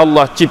barulah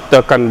Allah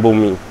ciptakan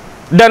bumi.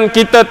 Dan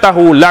kita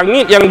tahu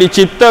langit yang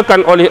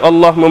diciptakan oleh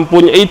Allah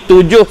mempunyai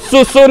 7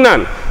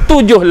 susunan,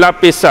 7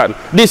 lapisan.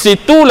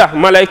 Disitulah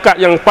malaikat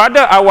yang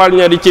pada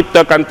awalnya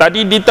diciptakan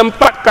tadi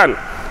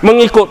ditempatkan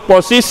mengikut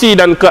posisi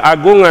dan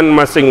keagungan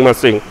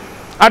masing-masing.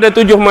 Ada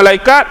 7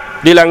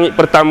 malaikat, di langit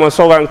pertama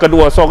seorang,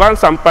 kedua seorang,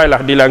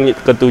 sampailah di langit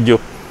ke-7.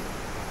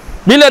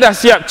 Bila dah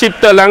siap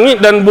cipta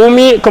langit dan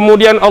bumi,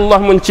 kemudian Allah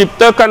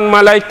menciptakan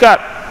malaikat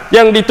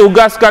yang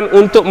ditugaskan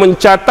untuk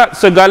mencatat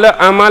segala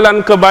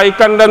amalan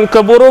kebaikan dan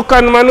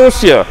keburukan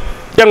manusia.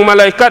 Yang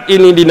malaikat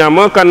ini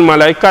dinamakan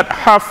malaikat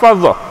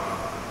hafazah.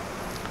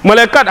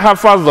 Malaikat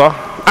hafazah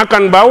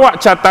akan bawa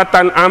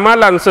catatan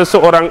amalan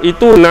seseorang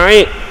itu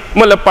naik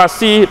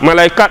melepasi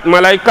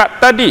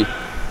malaikat-malaikat tadi.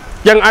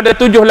 Yang ada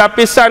 7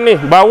 lapisan ni,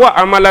 bawa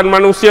amalan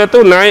manusia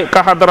tu naik ke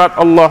hadrat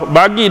Allah,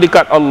 bagi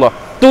dekat Allah,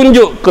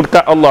 tunjuk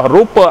dekat Allah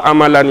rupa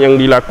amalan yang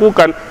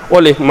dilakukan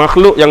oleh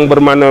makhluk yang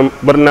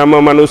bernama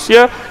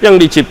manusia yang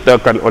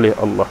diciptakan oleh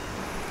Allah.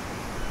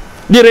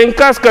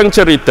 Diringkaskan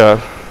cerita,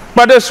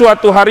 pada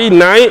suatu hari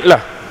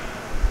naiklah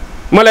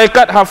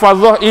malaikat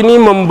hafazah ini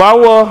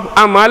membawa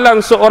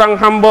amalan seorang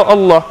hamba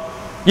Allah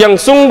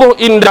yang sungguh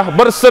indah,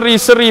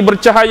 berseri-seri,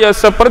 bercahaya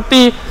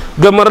seperti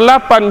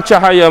gemerlapan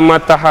cahaya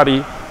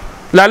matahari.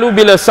 Lalu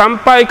bila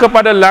sampai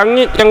kepada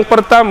langit yang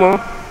pertama,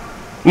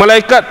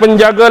 malaikat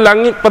penjaga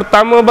langit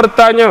pertama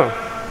bertanya,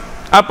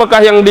 apakah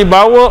yang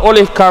dibawa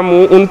oleh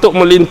kamu untuk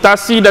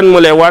melintasi dan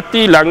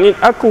melewati langit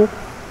aku?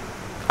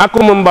 Aku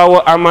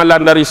membawa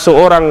amalan dari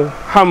seorang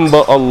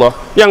hamba Allah,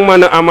 yang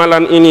mana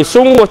amalan ini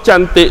sungguh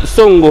cantik,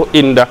 sungguh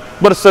indah,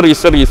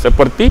 berseri-seri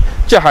seperti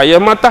cahaya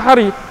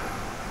matahari.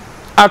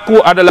 Aku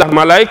adalah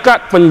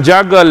malaikat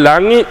penjaga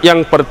langit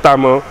yang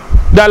pertama.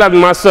 Dalam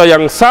masa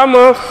yang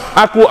sama,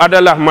 aku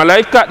adalah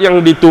malaikat yang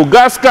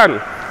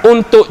ditugaskan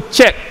untuk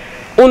cek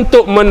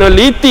untuk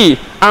meneliti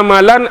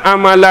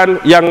amalan-amalan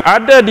yang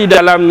ada di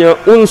dalamnya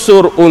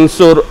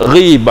unsur-unsur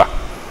ghibah.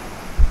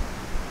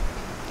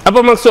 Apa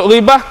maksud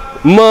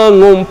ghibah?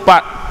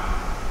 Mengumpat.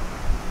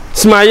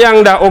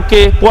 Semayang dah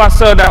okey,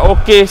 puasa dah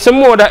okey,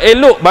 semua dah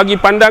elok bagi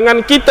pandangan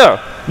kita,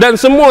 dan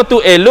semua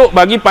tu elok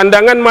bagi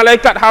pandangan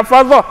malaikat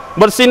hafazah,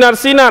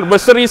 bersinar-sinar,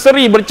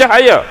 berseri-seri,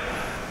 bercahaya.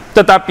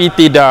 Tetapi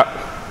tidak,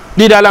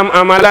 di dalam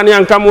amalan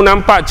yang kamu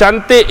nampak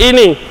cantik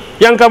ini,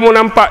 yang kamu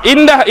nampak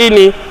indah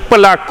ini,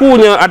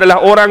 pelakunya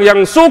adalah orang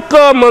yang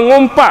suka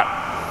mengumpat,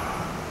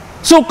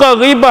 suka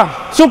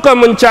ghibah, suka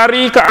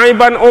mencari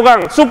keaiban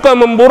orang, suka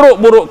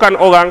memburuk-burukkan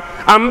orang.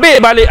 Ambil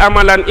balik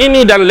amalan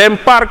ini dan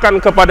lemparkan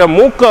kepada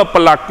muka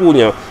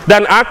pelakunya,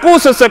 dan aku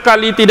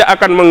sesekali tidak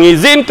akan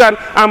mengizinkan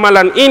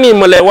amalan ini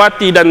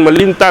melewati dan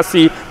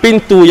melintasi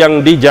pintu yang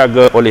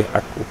dijaga oleh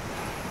aku.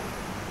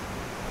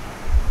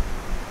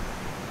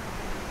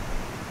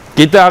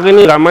 Kita hari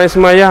ini ramai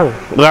semayang,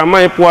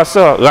 ramai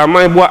puasa,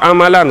 ramai buat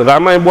amalan,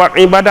 ramai buat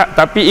ibadat.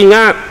 Tapi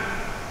ingat,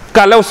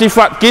 kalau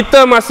sifat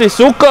kita masih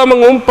suka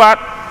mengumpat,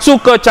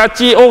 suka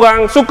caci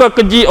orang, suka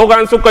keji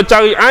orang, suka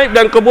cari aib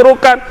dan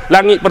keburukan,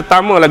 langit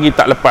pertama lagi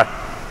tak lepas.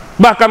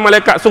 Bahkan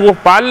malaikat suruh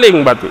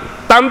paling batu,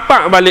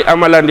 tampak balik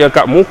amalan dia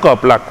kat muka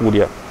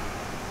pelaku dia.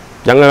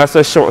 Jangan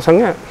rasa syok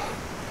sangat.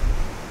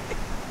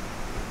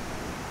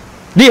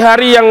 Di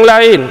hari yang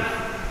lain,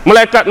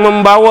 malaikat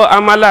membawa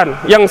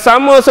amalan yang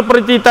sama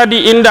seperti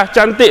tadi, indah,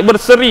 cantik,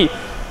 berseri,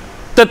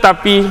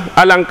 tetapi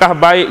alangkah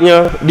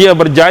baiknya dia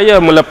berjaya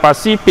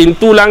melepasi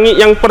pintu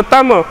langit yang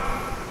pertama.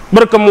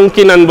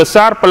 Berkemungkinan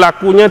besar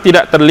pelakunya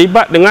tidak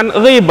terlibat dengan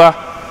ghibah.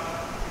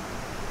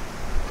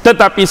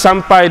 Tetapi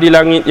sampai di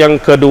langit yang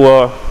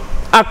kedua,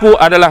 aku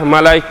adalah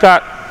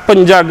malaikat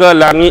penjaga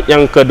langit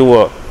yang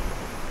kedua.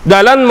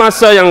 Dalam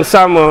masa yang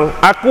sama,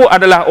 aku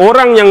adalah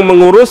orang yang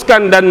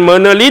menguruskan dan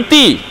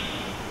meneliti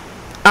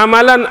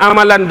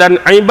amalan-amalan dan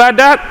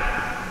ibadat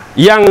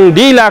yang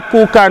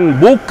dilakukan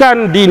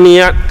bukan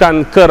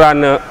diniatkan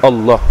kerana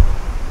Allah.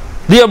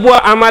 Dia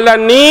buat amalan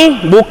ni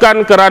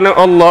bukan kerana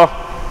Allah,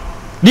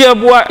 dia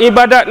buat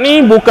ibadat ni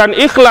bukan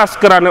ikhlas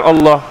kerana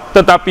Allah,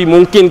 tetapi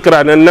mungkin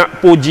kerana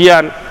nak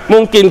pujian,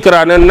 mungkin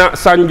kerana nak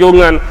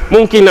sanjungan,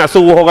 mungkin nak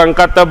suruh orang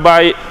kata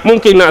baik,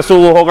 mungkin nak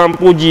suruh orang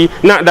puji,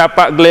 nak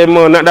dapat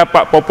glamour, nak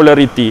dapat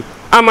populariti.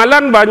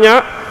 Amalan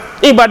banyak,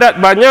 ibadat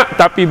banyak,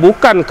 tapi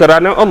bukan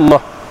kerana Allah.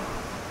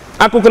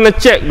 Aku kena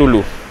cek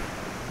dulu,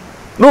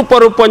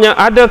 rupa-rupanya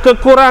ada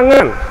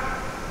kekurangan.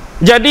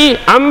 Jadi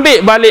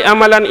ambil balik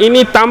amalan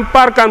ini,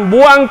 tamparkan,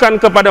 buangkan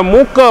kepada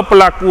muka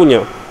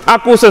pelakunya.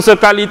 Aku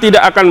sesekali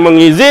tidak akan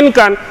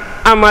mengizinkan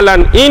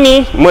amalan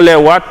ini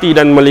melewati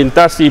dan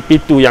melintasi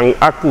pintu yang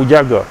aku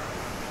jaga.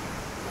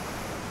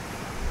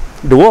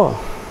 Dua,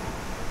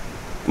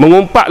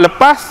 mengumpat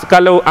lepas.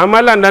 Kalau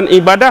amalan dan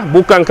ibadah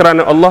bukan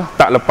kerana Allah,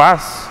 tak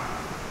lepas.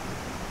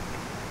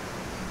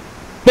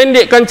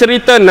 Pendekkan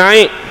cerita,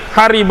 naik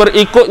hari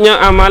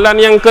berikutnya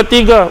amalan yang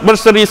ketiga,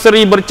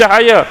 berseri-seri,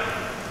 bercahaya,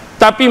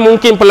 tapi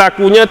mungkin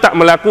pelakunya tak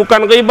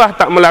melakukan ghibah,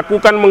 tak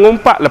melakukan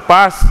mengumpat,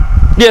 lepas.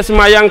 Dia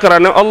semayang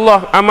kerana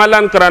Allah,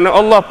 amalan kerana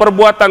Allah,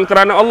 perbuatan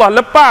kerana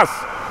Allah, lepas.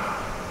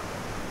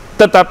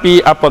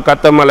 Tetapi apa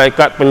kata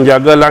malaikat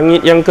penjaga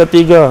langit yang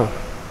ketiga?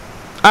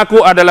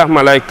 Aku adalah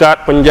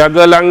malaikat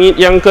penjaga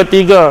langit yang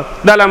ketiga.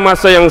 Dalam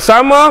masa yang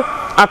sama,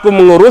 aku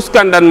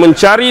menguruskan dan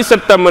mencari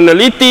serta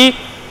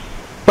meneliti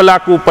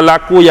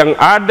pelaku-pelaku yang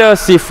ada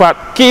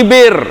sifat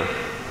kibir.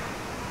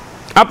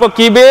 Apa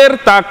kibir?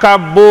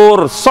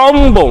 Takabur,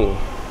 sombong,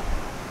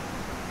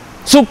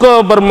 suka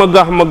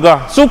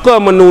bermegah-megah,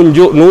 suka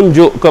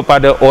menunjuk-nunjuk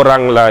kepada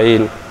orang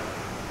lain.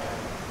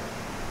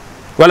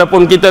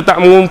 Walaupun kita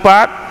tak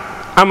mengumpat,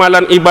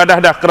 amalan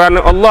ibadah dah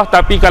kerana Allah,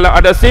 tapi kalau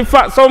ada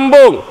sifat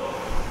sombong,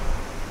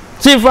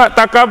 sifat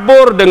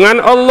takabur dengan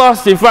Allah,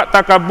 sifat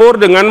takabur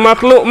dengan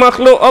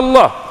makhluk-makhluk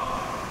Allah,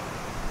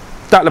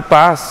 tak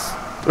lepas.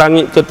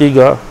 Langit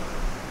ketiga,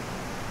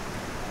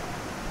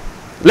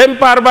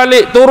 lempar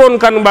balik,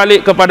 turunkan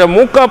balik kepada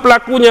muka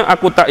pelakunya.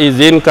 Aku tak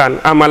izinkan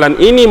amalan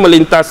ini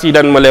melintasi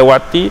dan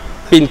melewati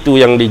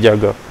pintu yang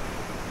dijaga.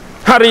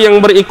 Hari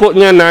yang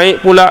berikutnya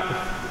naik pula,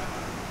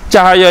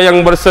 cahaya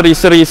yang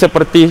berseri-seri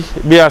seperti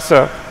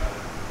biasa.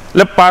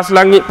 Lepas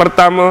langit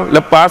pertama,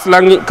 lepas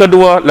langit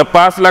kedua,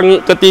 lepas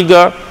langit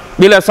ketiga.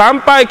 Bila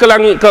sampai ke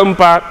langit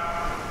keempat,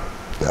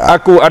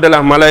 aku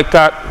adalah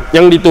malaikat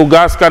yang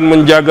ditugaskan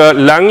menjaga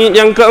langit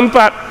yang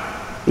keempat.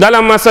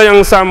 Dalam masa yang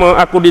sama,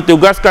 aku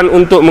ditugaskan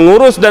untuk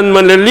mengurus dan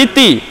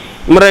meneliti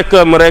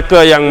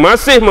mereka-mereka yang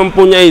masih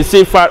mempunyai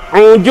sifat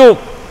ujub.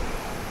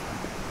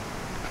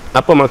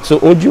 Apa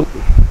maksud ujub?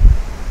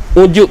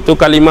 Ujub tu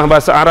kalimah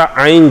bahasa Arab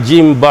ain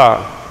jim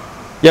ba,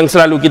 yang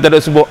selalu kita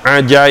dah sebut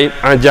ajaib,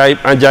 ajaib,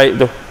 ajaib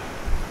tu.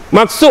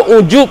 Maksud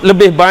ujub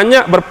lebih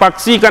banyak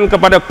berpaksikan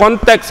kepada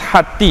konteks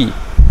hati.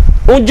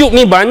 Ujub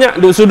ni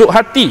banyak di sudut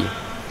hati,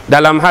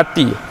 dalam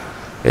hati.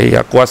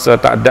 Aku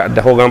rasa tak ada dah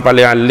orang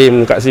paling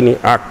alim kat sini.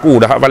 Aku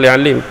dah hak paling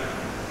alim.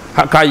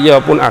 Hak kaya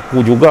pun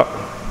aku juga.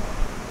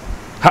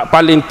 Hak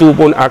paling tu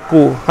pun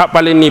aku. Hak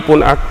paling ni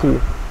pun aku.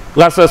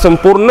 Rasa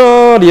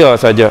sempurna dia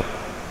saja.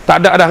 Tak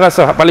ada dah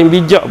rasa. Paling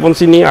bijak pun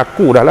sini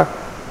aku dah lah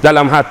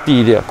dalam hati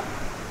dia.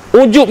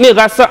 Ujub ni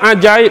rasa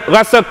ajaib,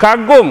 rasa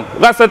kagum,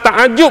 rasa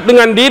takjub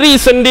dengan diri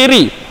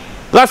sendiri,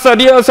 rasa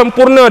dia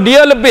sempurna,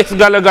 dia lebih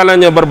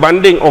segala-galanya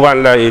berbanding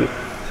orang lain.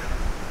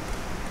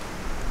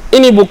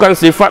 Ini bukan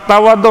sifat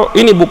tawaduk,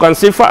 ini bukan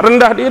sifat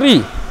rendah diri.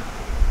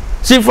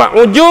 Sifat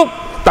ujub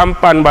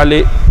tampar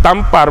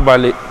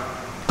balik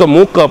ke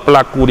muka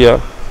pelaku dia.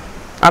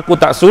 Aku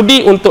tak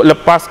sudi untuk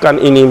lepaskan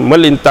ini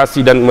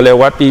melintasi dan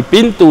melewati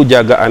pintu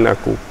jagaan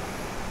aku.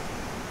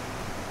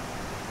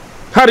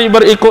 Hari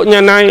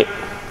berikutnya naik,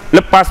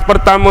 lepas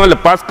pertama,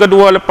 lepas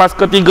kedua, lepas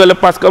ketiga,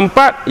 lepas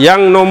keempat,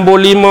 yang nombor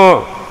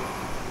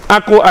 5,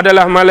 aku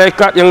adalah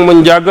malaikat yang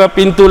menjaga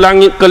pintu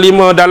langit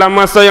kelima. Dalam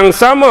masa yang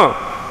sama,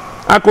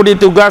 aku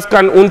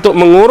ditugaskan untuk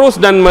mengurus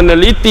dan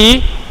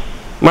meneliti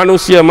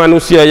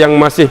manusia-manusia yang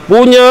masih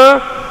punya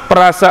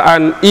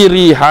perasaan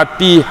iri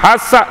hati,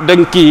 hasad,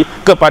 dengki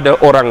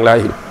kepada orang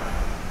lain.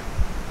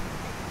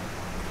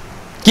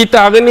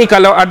 Kita hari ni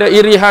kalau ada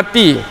iri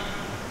hati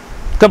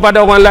kepada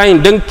orang lain,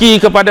 dengki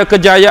kepada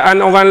kejayaan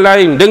orang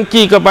lain,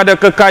 dengki kepada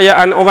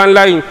kekayaan orang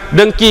lain,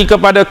 dengki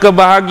kepada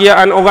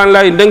kebahagiaan orang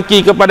lain,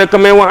 dengki kepada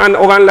kemewahan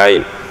orang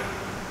lain,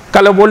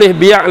 kalau boleh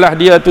biarlah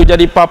dia tu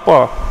jadi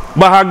papa,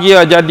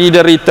 bahagia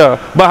jadi derita,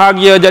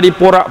 bahagia jadi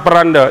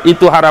porak-peranda.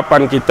 Itu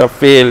harapan kita.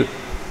 Fail,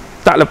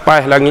 tak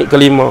lepas langit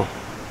kelima.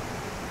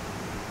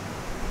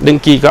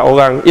 Dengki kat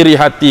orang, iri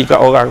hati kat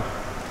orang.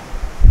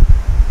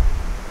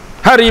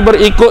 Hari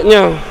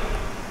berikutnya,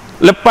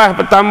 lepas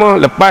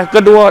pertama, lepas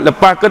kedua,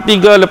 lepas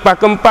ketiga, lepas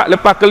keempat,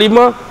 lepas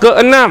kelima,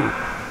 keenam.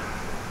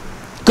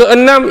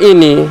 Keenam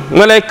ini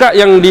malaikat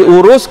yang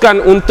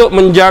diuruskan untuk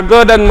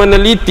menjaga dan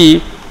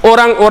meneliti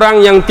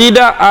orang-orang yang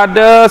tidak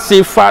ada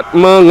sifat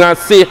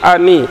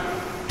mengasihani,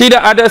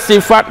 tidak ada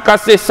sifat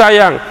kasih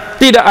sayang,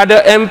 tidak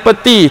ada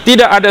empati,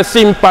 tidak ada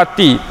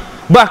simpati.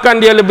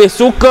 Bahkan dia lebih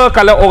suka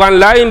kalau orang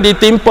lain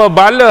ditimpa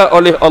bala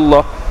oleh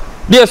Allah.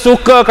 Dia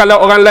suka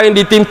kalau orang lain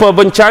ditimpa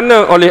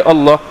bencana oleh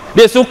Allah.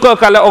 Dia suka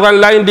kalau orang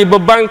lain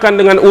dibebankan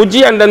dengan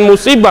ujian dan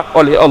musibah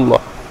oleh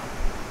Allah.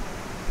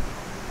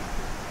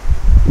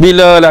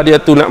 Bilalah dia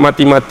tu nak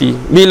mati-mati,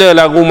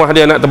 bilalah rumah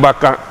dia nak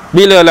terbakar,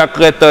 bilalah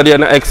kereta dia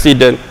nak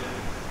aksiden.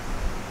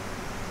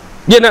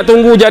 Dia nak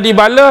tunggu jadi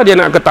bala, dia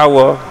nak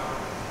ketawa.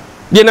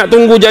 Dia nak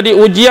tunggu jadi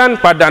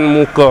ujian, padan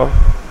muka.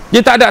 Dia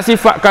tak ada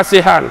sifat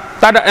kasihan,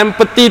 tak ada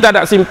empati, tak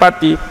ada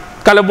simpati.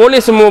 Kalau boleh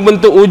semua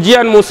bentuk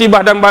ujian,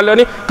 musibah dan bala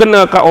ni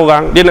kena kat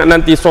orang, dia nak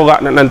nanti sorak,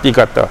 nak nanti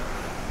kata.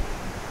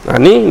 Nah,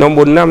 ni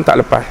nombor 6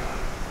 tak lepas.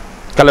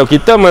 Kalau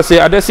kita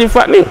masih ada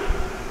sifat ni,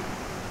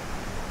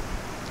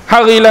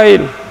 hari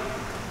lain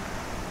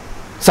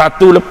 1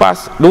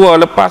 lepas, 2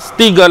 lepas,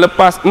 3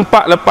 lepas, 4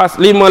 lepas,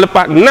 5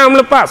 lepas, 6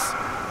 lepas.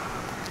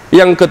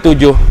 Yang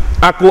ketujuh,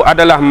 aku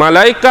adalah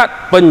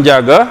malaikat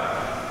penjaga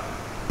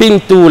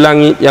pintu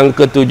langit yang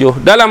ketujuh.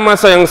 Dalam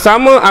masa yang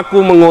sama,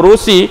 aku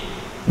mengurusi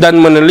dan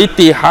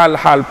meneliti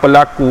hal-hal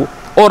pelaku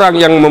orang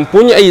yang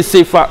mempunyai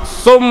sifat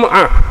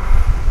sum'ah.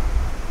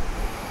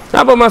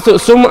 Apa maksud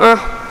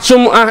sum'ah?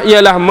 Sum'ah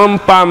ialah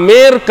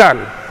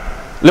mempamerkan,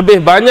 lebih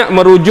banyak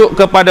merujuk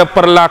kepada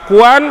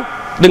perlakuan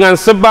dengan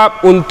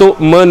sebab untuk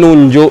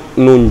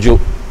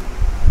menunjuk-nunjuk.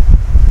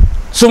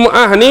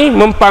 Sum'ah ni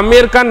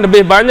mempamerkan,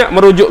 lebih banyak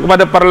merujuk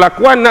kepada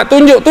perlakuan, nak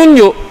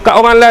tunjuk-tunjuk kat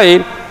orang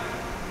lain.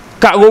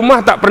 Kat rumah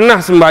tak pernah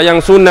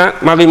sembahyang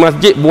sunat, mari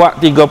masjid buat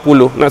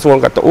 30. Nak suruh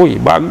orang kata, oi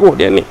bagus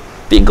dia ni,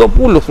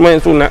 30 sembahyang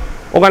sunat,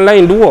 orang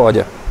lain 2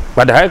 aja.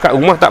 Padahal kat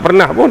rumah tak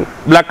pernah pun,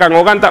 belakang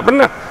orang tak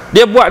pernah.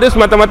 Dia buat dia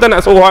semata-mata nak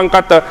suruh orang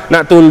kata,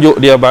 nak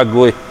tunjuk dia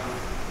bagus.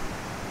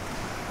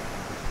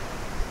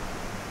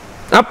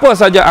 Apa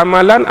saja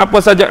amalan,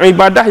 apa saja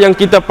ibadah yang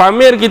kita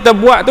pamer, kita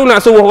buat tu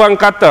nak suruh orang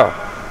kata,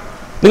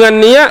 dengan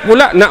niat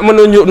pula nak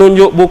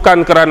menunjuk-nunjuk,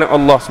 bukan kerana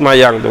Allah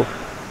semayang tu.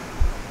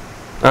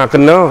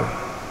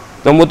 Kena.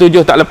 Nombor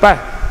 7 tak lepas.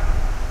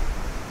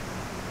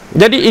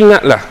 Jadi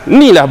ingatlah,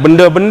 inilah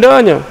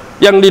benda-bendanya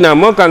yang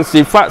dinamakan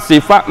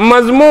sifat-sifat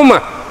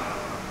mazmumah.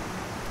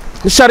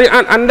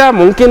 Syariat anda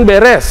mungkin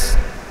beres,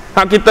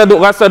 kita duk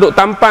rasa duk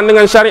tampan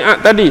dengan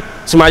syariat tadi.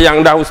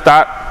 Semayang dah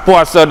ustaz,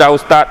 puasa dah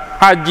ustaz,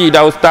 haji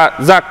dah ustaz,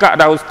 zakat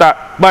dah ustaz,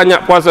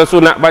 banyak puasa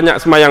sunat, banyak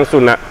semayang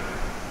sunat.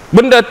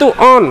 Benda tu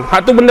on,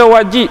 hak tu benda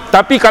wajib.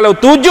 Tapi kalau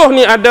 7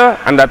 ni ada,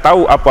 anda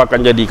tahu apa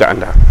akan jadi ke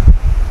anda.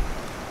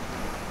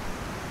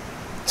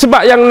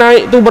 Sebab yang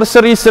naik tu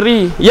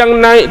berseri-seri, yang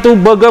naik tu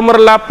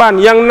bergemerlapan,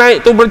 yang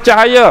naik tu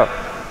bercahaya.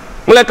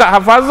 Malaikat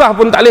hafazah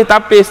pun tak boleh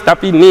tapis,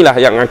 tapi inilah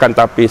yang akan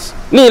tapis,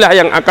 inilah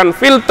yang akan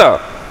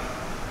filter.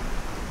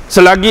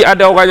 Selagi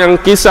ada orang yang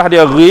kisah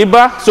dia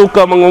ghibah,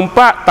 suka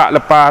mengumpat, tak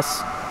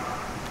lepas.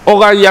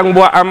 Orang yang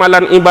buat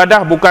amalan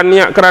ibadah bukan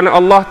niat kerana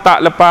Allah, tak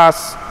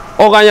lepas.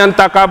 Orang yang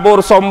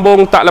takabur,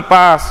 sombong, tak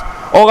lepas.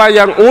 Orang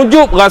yang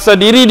ujub, rasa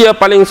diri dia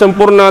paling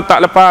sempurna,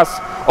 tak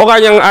lepas.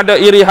 Orang yang ada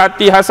iri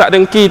hati, hasad,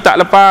 dengki, tak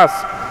lepas.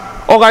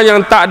 Orang yang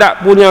tak ada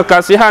punya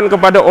kasihan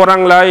kepada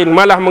orang lain,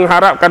 malah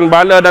mengharapkan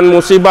bala dan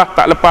musibah,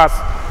 tak lepas.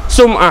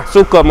 Sum'ah,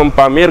 suka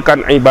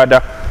mempamerkan ibadah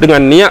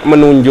dengan niat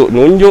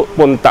menunjuk-nunjuk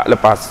pun tak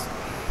lepas.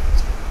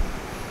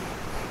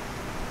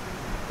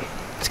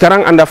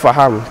 Sekarang anda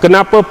faham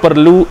kenapa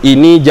perlu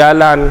ini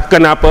jalan,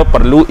 kenapa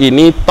perlu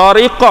ini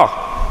tariqah.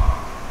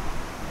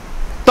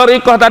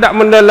 Tariqah tak ada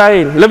benda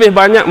lain, lebih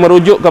banyak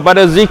merujuk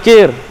kepada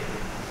zikir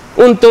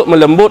untuk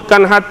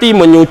melembutkan hati,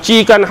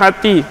 menyucikan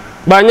hati.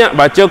 Banyak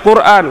baca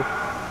Quran,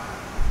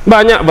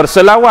 banyak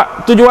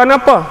berselawat. Tujuan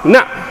apa?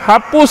 Nak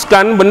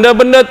hapuskan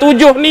benda-benda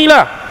 7 ni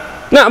lah,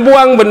 nak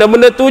buang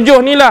benda-benda 7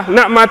 ni lah,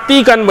 nak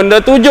matikan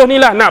benda 7 ni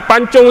lah, nak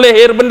pancung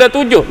leher benda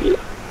 7 ni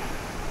lah.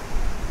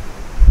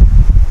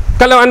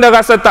 Kalau anda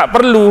rasa tak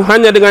perlu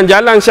hanya dengan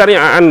jalan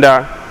syariat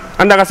anda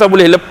rasa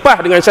boleh lepas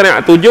dengan syariat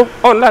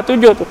 7, on lah 7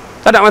 tu,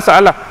 tak ada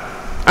masalah.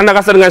 Anda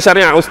rasa dengan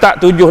syariat Ustaz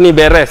 7 ni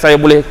beres,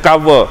 saya boleh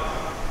cover,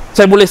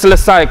 saya boleh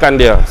selesaikan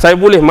dia, saya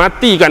boleh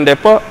matikan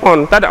mereka,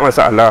 on, tak ada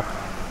masalah.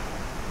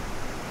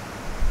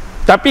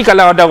 Tapi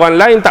kalau ada orang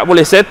lain tak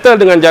boleh settle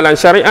dengan jalan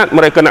syariat,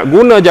 mereka nak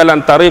guna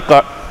jalan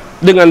tariqat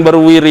dengan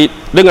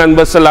berwirid, dengan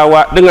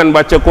berselawat, dengan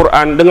baca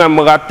Quran, dengan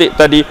meratib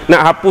tadi,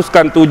 nak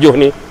hapuskan 7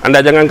 ni, anda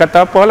jangan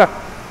kata apalah.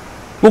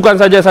 Bukan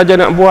saja-saja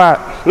nak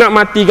buat, nak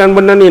matikan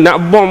benda ni,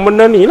 nak bom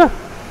benda ni lah.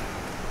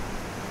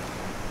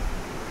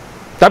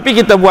 Tapi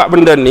kita buat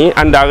benda ni,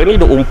 anda hari ni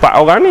duk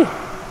umpat orang ni.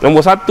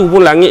 Nombor 1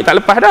 pun langit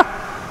tak lepas dah.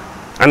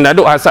 Anda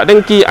duk hasad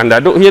dengki, anda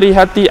duk iri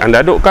hati,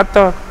 anda duk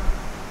kata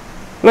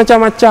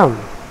macam-macam.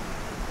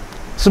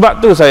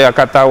 Sebab tu saya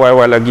kata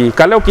awal-awal lagi,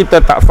 kalau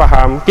kita tak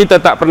faham, kita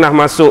tak pernah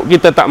masuk,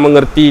 kita tak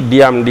mengerti,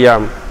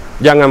 diam-diam,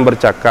 jangan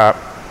bercakap.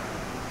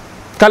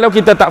 Kalau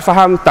kita tak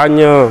faham,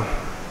 tanya.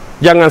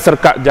 Jangan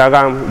serkat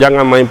jarang,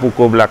 jangan main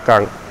pukul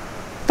belakang.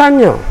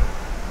 Tanya.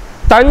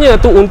 Tanya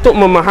tu untuk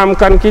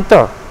memahamkan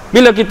kita.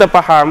 Bila kita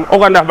faham,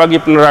 orang dah bagi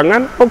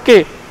penerangan,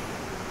 okey.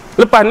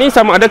 Lepas ni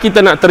sama ada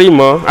kita nak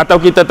terima atau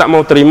kita tak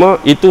mau terima,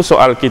 itu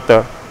soal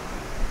kita.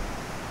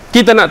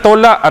 Kita nak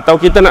tolak atau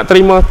kita nak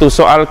terima, tu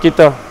soal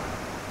kita.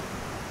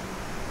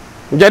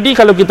 Jadi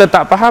kalau kita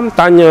tak faham,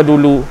 tanya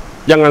dulu.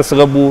 Jangan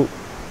serbu,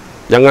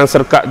 jangan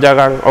serkat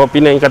jarang. Orang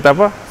Penang kata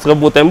apa?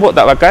 Serbu tembok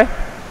tak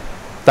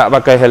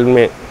pakai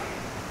helmet.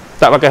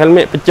 Tak pakai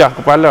helmet pecah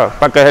kepala,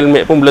 pakai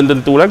helmet pun belum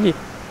tentu lagi.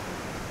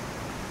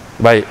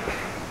 Baik,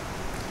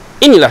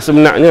 inilah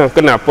sebenarnya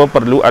kenapa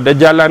perlu ada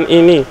jalan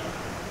ini.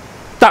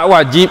 Tak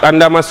wajib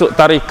anda masuk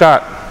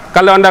tarikat.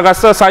 Kalau anda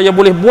rasa saya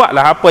boleh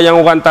buatlah apa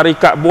yang orang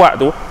tarikat buat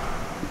tu,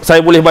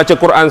 saya boleh baca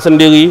Quran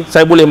sendiri,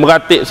 saya boleh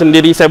meratib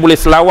sendiri, saya boleh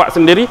selawat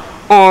sendiri,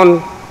 on.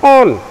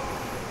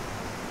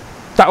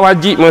 Tak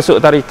wajib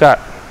masuk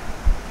tarikat.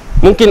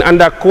 Mungkin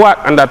anda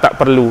kuat, anda tak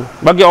perlu.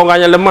 Bagi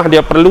orang yang lemah,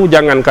 dia perlu,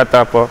 jangan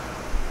kata apa.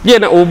 Dia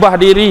nak ubah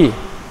diri,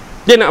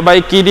 dia nak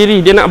baiki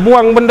diri, dia nak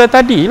buang benda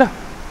tadi lah.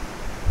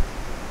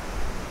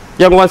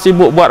 Yang orang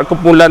sibuk buat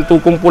kumpulan tu,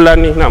 kumpulan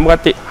ni, nak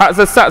meratib. Hak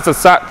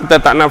sesat kita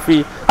tak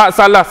nafi, hak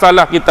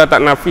salah kita tak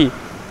nafi.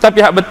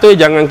 Tapi hak betul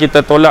jangan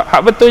kita tolak,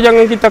 hak betul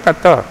jangan kita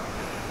kata.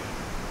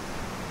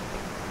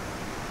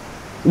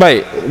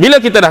 Baik, bila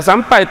kita dah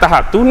sampai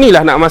tahap tu,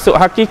 inilah nak masuk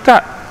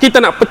hakikat.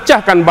 Kita nak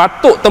pecahkan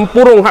batuk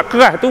tempurung hak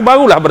keras tu,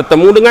 barulah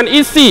bertemu dengan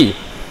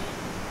isi.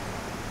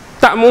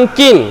 Tak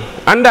mungkin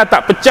anda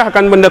tak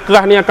pecahkan benda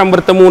keras ni akan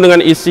bertemu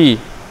dengan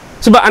isi.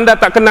 Sebab anda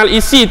tak kenal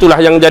isi,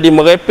 itulah yang jadi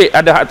merepek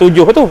ada hak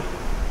 7 tu.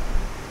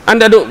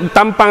 Anda duk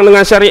tampang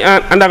dengan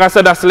syariat, anda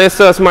rasa dah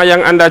selesa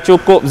semayang anda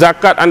cukup,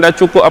 zakat anda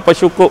cukup, apa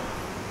cukup,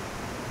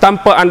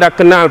 tanpa anda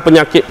kenal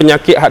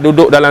penyakit-penyakit hak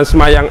duduk dalam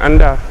semayang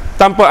anda,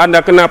 tanpa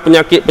anda kenal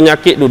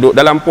penyakit-penyakit duduk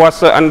dalam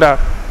puasa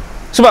anda.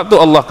 Sebab tu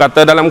Allah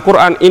kata dalam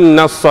Quran,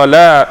 innas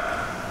salat,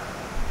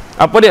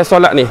 apa dia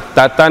solat ni?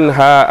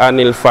 Tatanha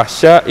anil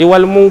fahsya'i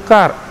wal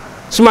munkar.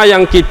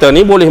 Semayang kita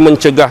ni boleh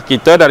mencegah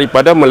kita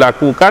daripada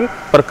melakukan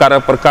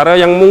perkara-perkara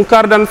yang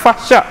mungkar dan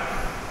fahsyak.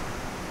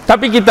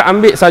 Tapi kita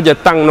ambil saja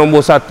tang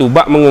nombor 1,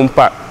 bab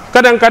mengumpat.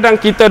 Kadang-kadang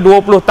kita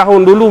 20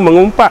 tahun dulu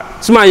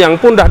mengumpat, semayang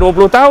pun dah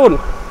 20 tahun.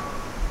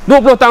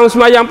 20 tahun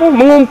semayang pun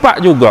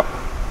mengumpat juga.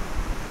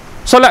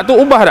 Solat tu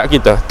ubah tak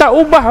kita? Tak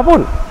ubah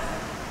pun.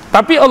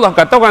 Tapi Allah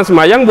kata orang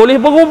semayang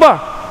boleh berubah.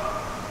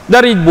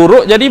 Dari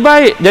buruk jadi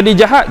baik, jadi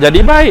jahat jadi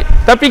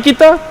baik. Tapi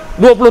kita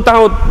 20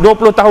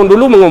 tahun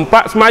dulu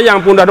mengumpat, semayang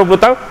pun dah 20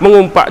 tahun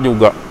mengumpat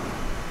juga.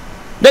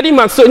 Jadi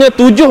maksudnya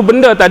 7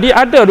 benda tadi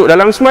ada duduk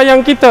dalam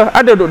semayang kita,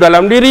 ada duduk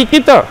dalam diri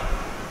kita.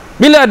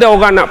 Bila ada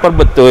orang nak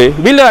perbetul,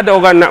 bila ada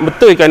orang nak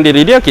betulkan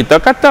diri dia,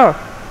 kita kata.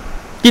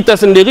 Kita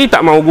sendiri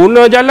tak mau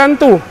guna jalan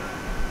tu.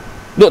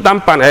 Duk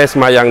tampan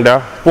semayang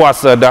dah,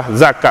 puasa dah,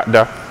 zakat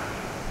dah.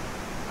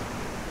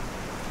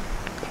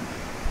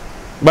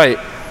 Baik,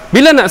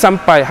 bila nak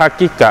sampai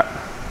hakikat,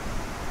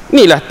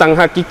 inilah tang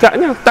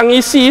hakikatnya, tang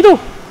isi tu.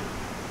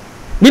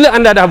 Bila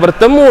anda dah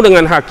bertemu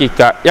dengan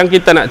hakikat, yang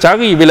kita nak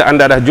cari bila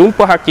anda dah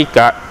jumpa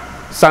hakikat,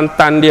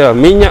 santan dia,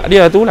 minyak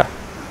dia itulah.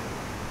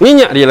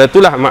 Minyak dia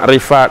itulah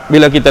makrifat.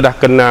 Bila kita dah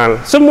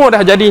kenal, semua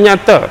dah jadi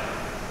nyata.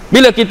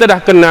 Bila kita dah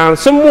kenal,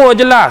 semua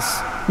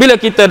jelas. Bila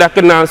kita dah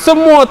kenal,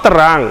 semua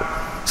terang.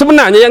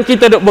 Sebenarnya yang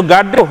kita duk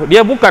bergaduh,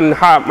 dia bukan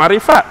hak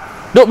makrifat.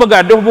 Duk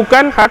bergaduh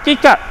bukan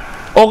hakikat.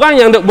 Orang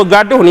yang duk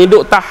bergaduh ni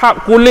duk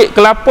tahap kulit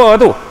kelapa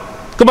tu.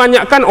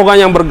 Kebanyakan orang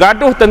yang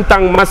bergaduh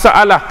tentang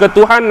masalah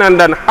ketuhanan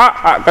dan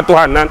hak-hak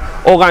ketuhanan,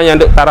 orang yang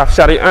duk taraf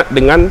syariat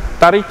dengan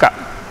tarikat.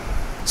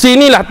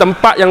 Sinilah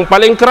tempat yang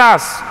paling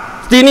keras,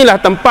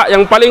 sinilah tempat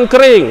yang paling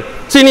kering,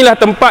 sinilah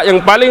tempat yang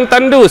paling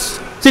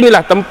tandus,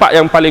 sinilah tempat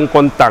yang paling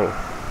kontang.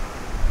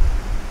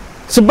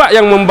 Sebab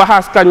yang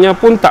membahaskannya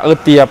pun tak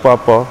erti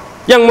apa-apa,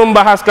 yang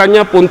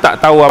membahaskannya pun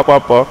tak tahu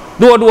apa-apa.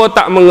 Dua-dua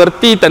tak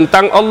mengerti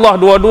tentang Allah,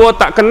 dua-dua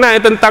tak kenal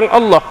tentang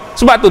Allah.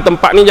 Sebab tu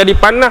tempat ni jadi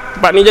panas,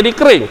 tempat ni jadi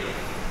kering.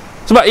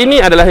 Sebab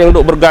ini adalah yang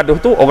duk bergaduh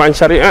tu orang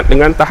syariat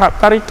dengan tahap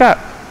tarikat.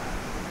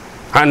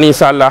 Hak ni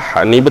salah,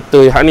 hak ni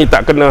betul, hak ni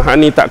tak kena, hak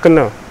ni tak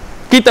kena.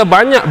 Kita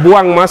banyak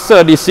buang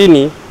masa di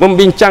sini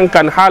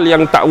membincangkan hal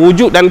yang tak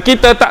wujud dan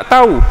kita tak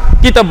tahu.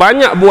 Kita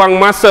banyak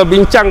buang masa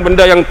bincang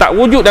benda yang tak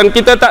wujud dan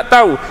kita tak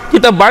tahu.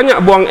 Kita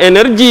banyak buang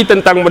energi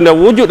tentang benda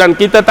wujud dan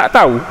kita tak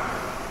tahu.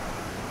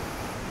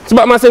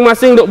 Sebab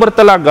masing-masing duk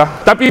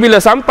bertelagah. Tapi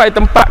bila sampai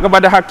tempat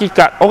kepada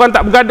hakikat, orang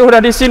tak bergaduh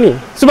dah di sini.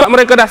 Sebab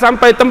mereka dah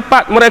sampai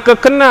tempat, mereka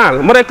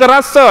kenal, mereka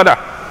rasa dah.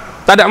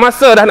 Tak ada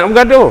masa dah nak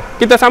bergaduh.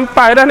 Kita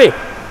sampai dah ni.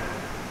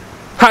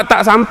 Hak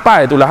tak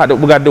sampai itulah hak duk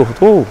bergaduh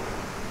tu.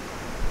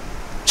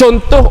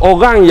 Contoh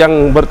orang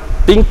yang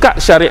bertingkat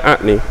syariat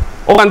ni,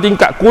 orang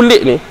tingkat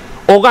kulit ni,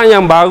 orang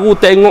yang baru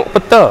tengok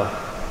peta.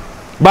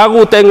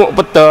 Baru tengok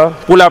peta,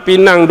 Pulau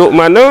Pinang duk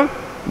mana,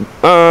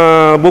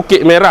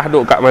 Bukit Merah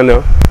duk kat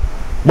mana.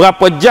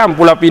 Berapa jam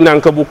Pulau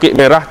Pinang ke Bukit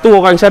Merah tu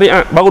orang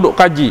syariat baru duk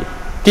kaji.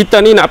 Kita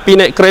ni nak pergi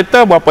naik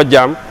kereta berapa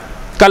jam,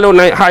 kalau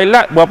naik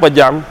highlight berapa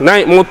jam,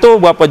 naik motor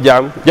berapa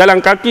jam,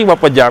 jalan kaki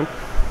berapa jam,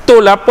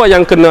 tol apa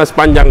yang kena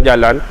sepanjang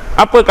jalan,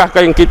 apakah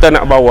yang kita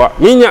nak bawa,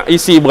 minyak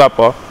isi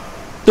berapa.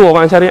 Tu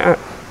orang syariat.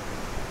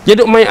 Dia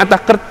duk main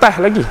atas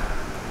kertas lagi.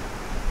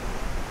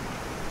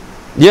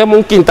 Dia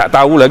mungkin tak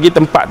tahu lagi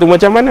tempat tu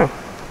macam mana.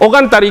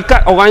 Orang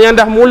tarikat, orang yang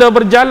dah mula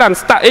berjalan,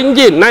 start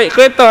enjin, naik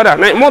kereta dah,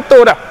 naik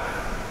motor dah,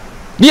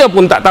 dia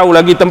pun tak tahu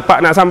lagi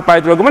tempat nak sampai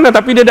tu ke mana,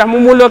 tapi dia dah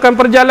memulakan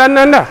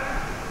perjalanan dah.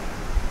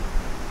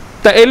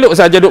 Tak elok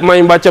saja duk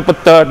main baca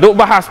peta, duk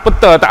bahas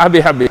peta tak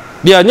habis-habis.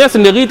 Dianya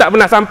sendiri tak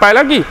pernah sampai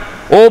lagi.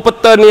 Oh,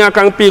 peta ni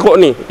akan pi kok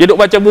ni. Dia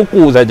duk baca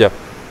buku saja.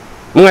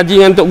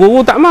 Mengaji dengan tok guru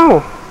tak mau.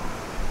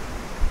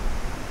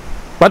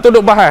 Lepas tu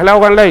duk bahas lah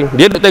orang lain.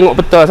 Dia duk tengok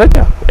peta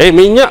saja.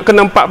 Minyak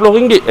kena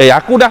RM40.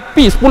 Aku dah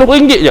pi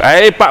RM10 je.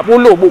 40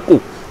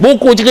 buku.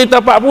 Buku cerita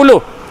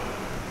 40.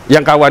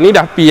 Yang kawan ni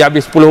dah pi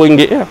habis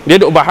RM10 je. Dia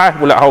duk bahas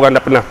pula orang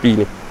dah pernah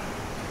pi ni.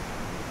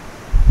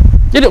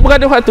 Dia duk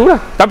bergaduh waktu lah.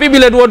 Tapi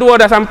bila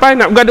dua-dua dah sampai,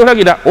 nak bergaduh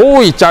lagi dah.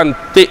 Oi,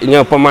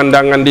 cantiknya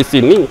pemandangan di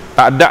sini.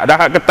 Tak ada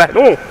dah kertas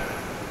tu.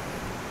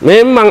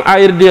 Memang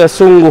air dia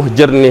sungguh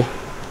jernih,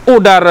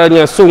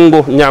 udaranya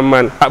sungguh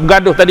nyaman. Hak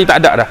bergaduh tadi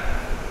tak ada dah.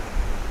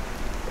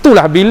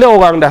 Itulah bila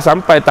orang dah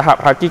sampai tahap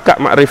hakikat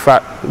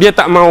makrifat, dia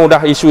tak mau dah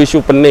isu-isu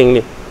pening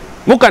ni.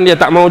 Bukan dia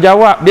tak mau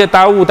jawab, dia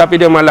tahu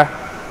tapi dia malah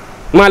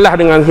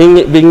dengan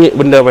hingit-bingit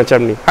benda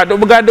macam ni. Hak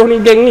duk bergaduh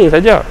ni geng ni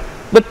saja.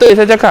 Betul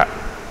saya cakap.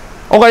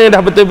 Orang yang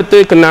dah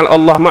betul-betul kenal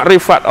Allah,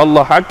 makrifat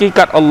Allah,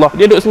 hakikat Allah,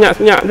 dia duk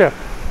senyap-senyap je.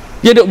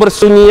 Dia duk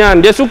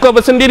bersunyian, dia suka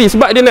bersendiri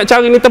sebab dia nak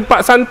cari ni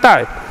tempat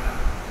santai.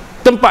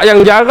 Tempat yang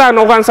jarang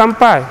orang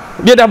sampai.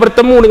 Dia dah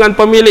bertemu dengan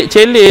pemilik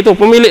celik tu,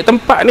 pemilik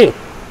tempat ni.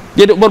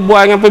 Dia duk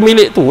berbual dengan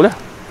pemilik tu lah.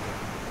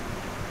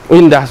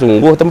 Indah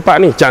sungguh tempat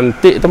ni,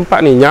 cantik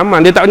tempat ni,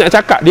 nyaman. Dia tak banyak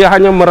cakap, dia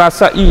hanya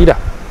merasai dah.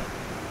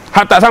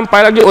 Hak tak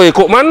sampai lagi, oi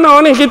kok mana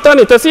ni kita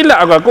ni,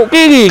 tersilap ke, kok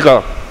kiri ke?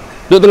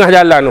 Duk tengah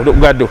jalan tu, duk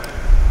bergaduh.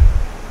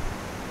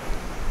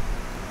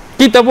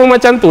 Kita pun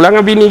macam tu lah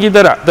dengan bini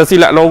kita tak.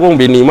 Tersilap lorong,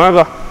 bini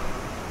marah.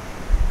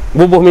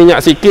 Bubuh minyak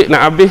sikit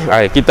nak habis,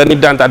 kita ni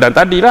dan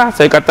tadi lah.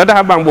 Saya kata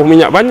dah abang bubuh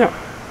minyak banyak.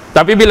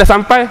 Tapi bila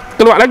sampai,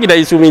 keluar lagi dah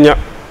isu minyak.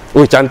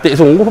 Oi cantik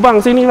sungguh bang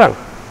sini bang.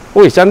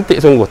 Oi cantik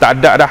sungguh. Tak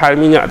ada dah hal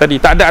minyak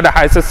tadi, tak ada dah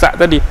hal sesat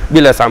tadi.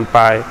 Bila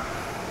sampai.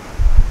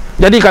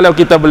 Jadi kalau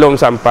kita belum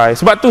sampai,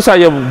 sebab tu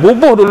saya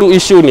bubuh dulu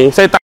isu ni.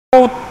 Saya tak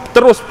tahu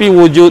terus pi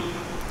wujud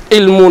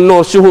ilmu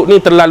nur syuhud ni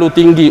terlalu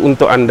tinggi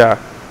untuk anda,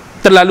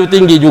 terlalu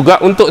tinggi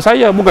juga untuk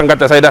saya. Bukan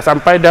kata saya dah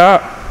sampai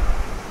dah.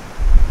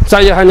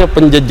 Saya hanya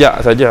penjejak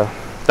saja.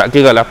 Tak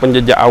kira lah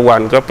penjejak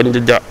awan ke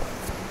penjejak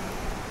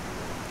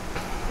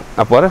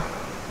apa dah?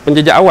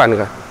 Penjejak awan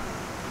ke?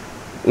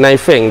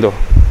 Naifeng tu.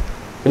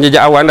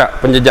 Penjejak awan tak?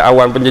 Penjejak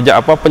awan, penjejak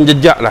apa?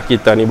 Penjejak lah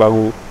kita ni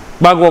baru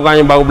orang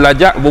yang baru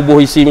belajar,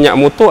 bubuh isi minyak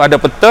motor, ada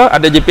peta,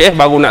 ada GPS,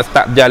 baru nak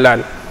start jalan.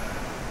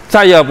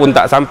 Saya pun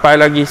tak sampai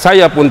lagi,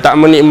 saya pun tak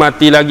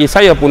menikmati lagi,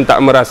 saya pun tak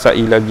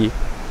merasai lagi.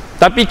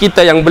 Tapi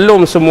kita yang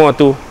belum semua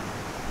tu,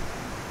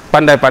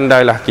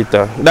 pandai-pandailah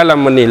kita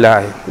dalam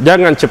menilai.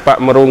 Jangan cepat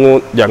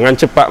merungut, jangan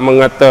cepat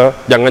mengata,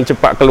 jangan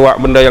cepat keluar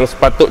benda yang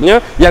sepatutnya,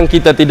 yang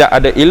kita tidak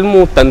ada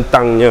ilmu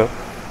tentangnya,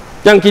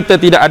 yang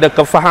kita tidak ada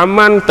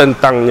kefahaman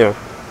tentangnya.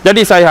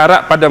 Jadi saya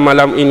harap pada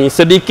malam ini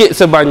sedikit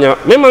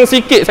sebanyak, memang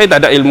sikit saya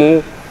tak ada ilmu,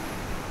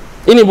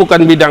 ini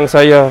bukan bidang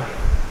saya,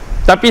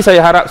 tapi saya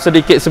harap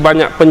sedikit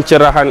sebanyak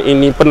pencerahan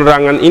ini,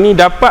 penerangan ini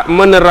dapat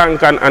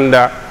menerangkan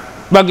anda,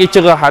 bagi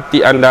cerah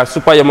hati anda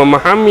supaya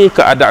memahami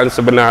keadaan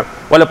sebenar.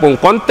 Walaupun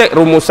konteks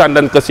rumusan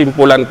dan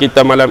kesimpulan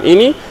kita malam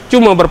ini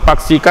cuma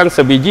berpaksikan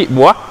sebiji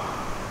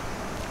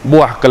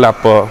buah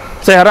kelapa.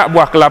 Saya harap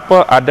buah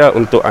kelapa ada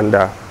untuk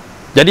anda.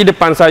 Jadi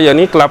depan saya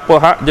ni kelapa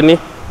hak jenis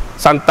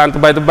santan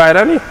tebal-tebal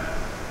dah ni.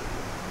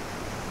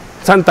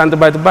 Santan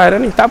tebal-tebal dah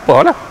ni, tak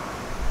apalah.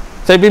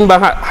 Saya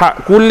bimbang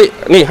hak kulit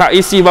ni, hak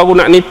isi baru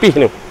nak nipis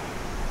ni.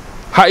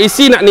 Hak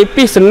isi nak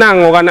nipis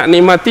senang orang nak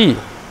nikmati.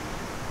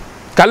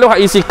 Kalau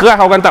hak isi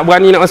keras orang tak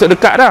berani nak masuk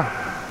dekat dah.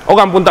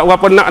 Orang pun tak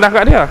berapa nak dah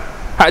kat dia.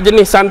 Hak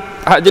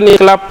jenis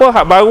kelapa,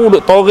 hak baru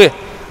duk toreh,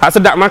 hak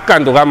sedap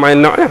makan tu ramai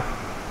naknya.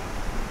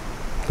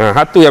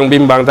 Hak tu yang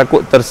bimbang,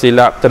 takut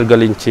tersilap,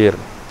 tergelincir.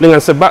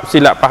 Dengan sebab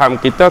silap faham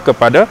kita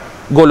kepada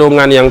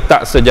golongan yang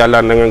tak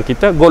sejalan dengan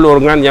kita,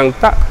 golongan yang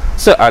tak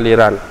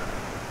sealiran.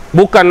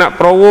 Bukan nak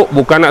perowok,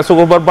 bukan nak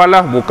suruh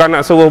berbalah, bukan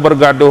nak suruh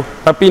bergaduh,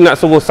 tapi nak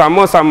suruh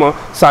sama-sama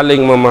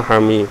saling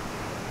memahami.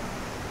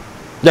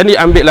 Jadi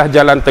ambillah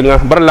jalan tengah,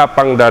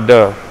 berlapang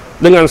dada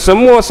dengan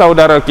semua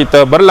saudara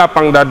kita,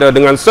 berlapang dada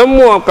dengan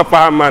semua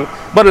kefahaman,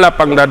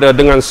 berlapang dada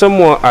dengan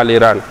semua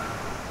aliran.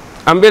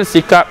 Ambil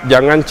sikap,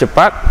 jangan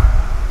cepat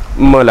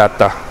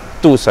melatah.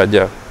 Tu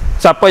saja.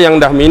 Siapa yang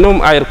dah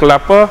minum air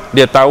kelapa,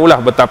 dia tahulah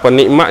betapa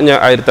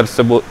nikmatnya air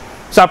tersebut.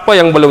 Siapa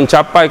yang belum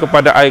capai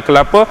kepada air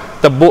kelapa,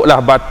 tebuklah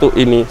batuk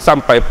ini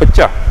sampai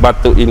pecah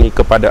batuk ini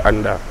kepada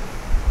anda.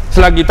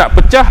 Selagi tak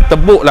pecah,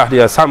 tebuklah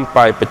dia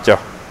sampai pecah.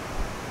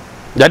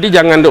 Jadi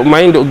jangan duk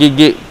main, duk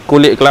gigit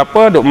kulit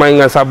kelapa, duk main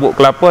dengan sabut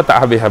kelapa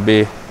tak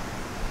habis-habis.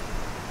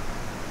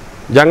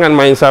 Jangan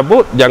main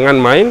sabut, jangan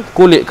main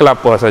kulit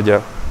kelapa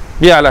saja.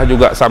 Biarlah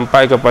juga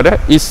sampai kepada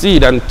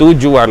isi dan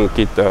tujuan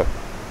kita.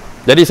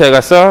 Jadi saya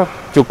rasa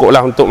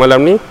cukuplah untuk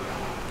malam ni.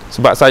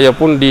 Sebab saya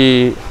pun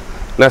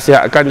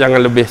dinasihatkan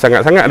jangan lebih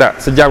sangat-sangat tak.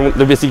 Sejam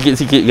lebih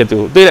sikit-sikit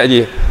gitu. Betul tak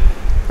Ji?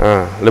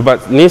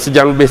 Lepas ni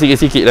sejam lebih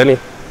sikit-sikit dah ni.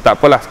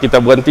 Tak apalah, kita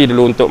berhenti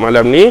dulu untuk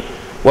malam ni.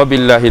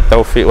 Wabillahi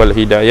taufiq wal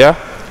hidayah.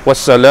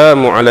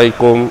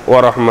 Wassalamualaikum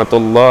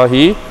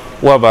warahmatullahi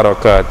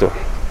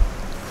wabarakatuh.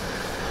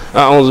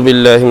 A'udzu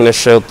billahi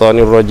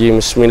minasyaitonir rajim.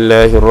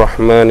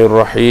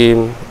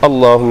 Bismillahirrahmanirrahim.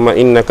 Allahumma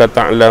innaka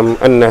ta'lam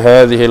anna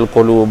hadhihi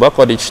al-quluba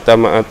qad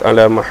ijtama'at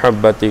ala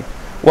mahabbatik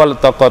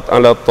waltaqat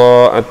ala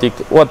ta'atik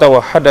wa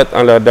tawahhadat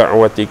ala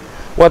da'watik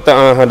wa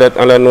ta'ahadat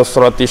ala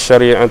nusrati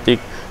syariatik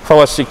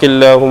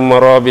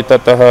fawassikillahumma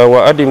rabitataha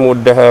wa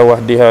adimuddaha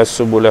wahdiha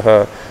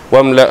subulaha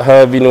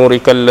wamla'ha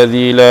binurikal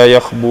ladzi la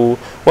yakhbu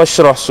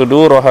washrah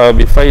suduraha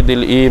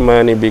bifaidil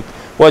imani bik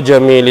wa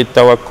jamilit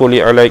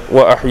tawakkuli alaik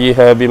wa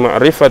ahyiha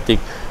bima'rifatik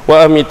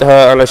wa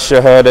amitha ala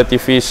syahadati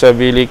fi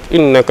sabilik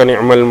innaka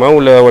ni'mal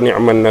maula wa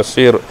ni'man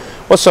nasir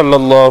wa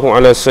sallallahu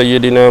ala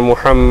sayyidina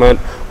Muhammad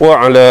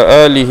wa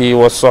ala alihi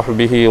wa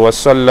sahbihi wa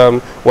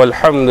sallam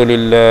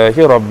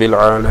walhamdulillahi rabbil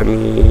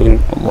alamin.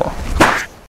 Allah.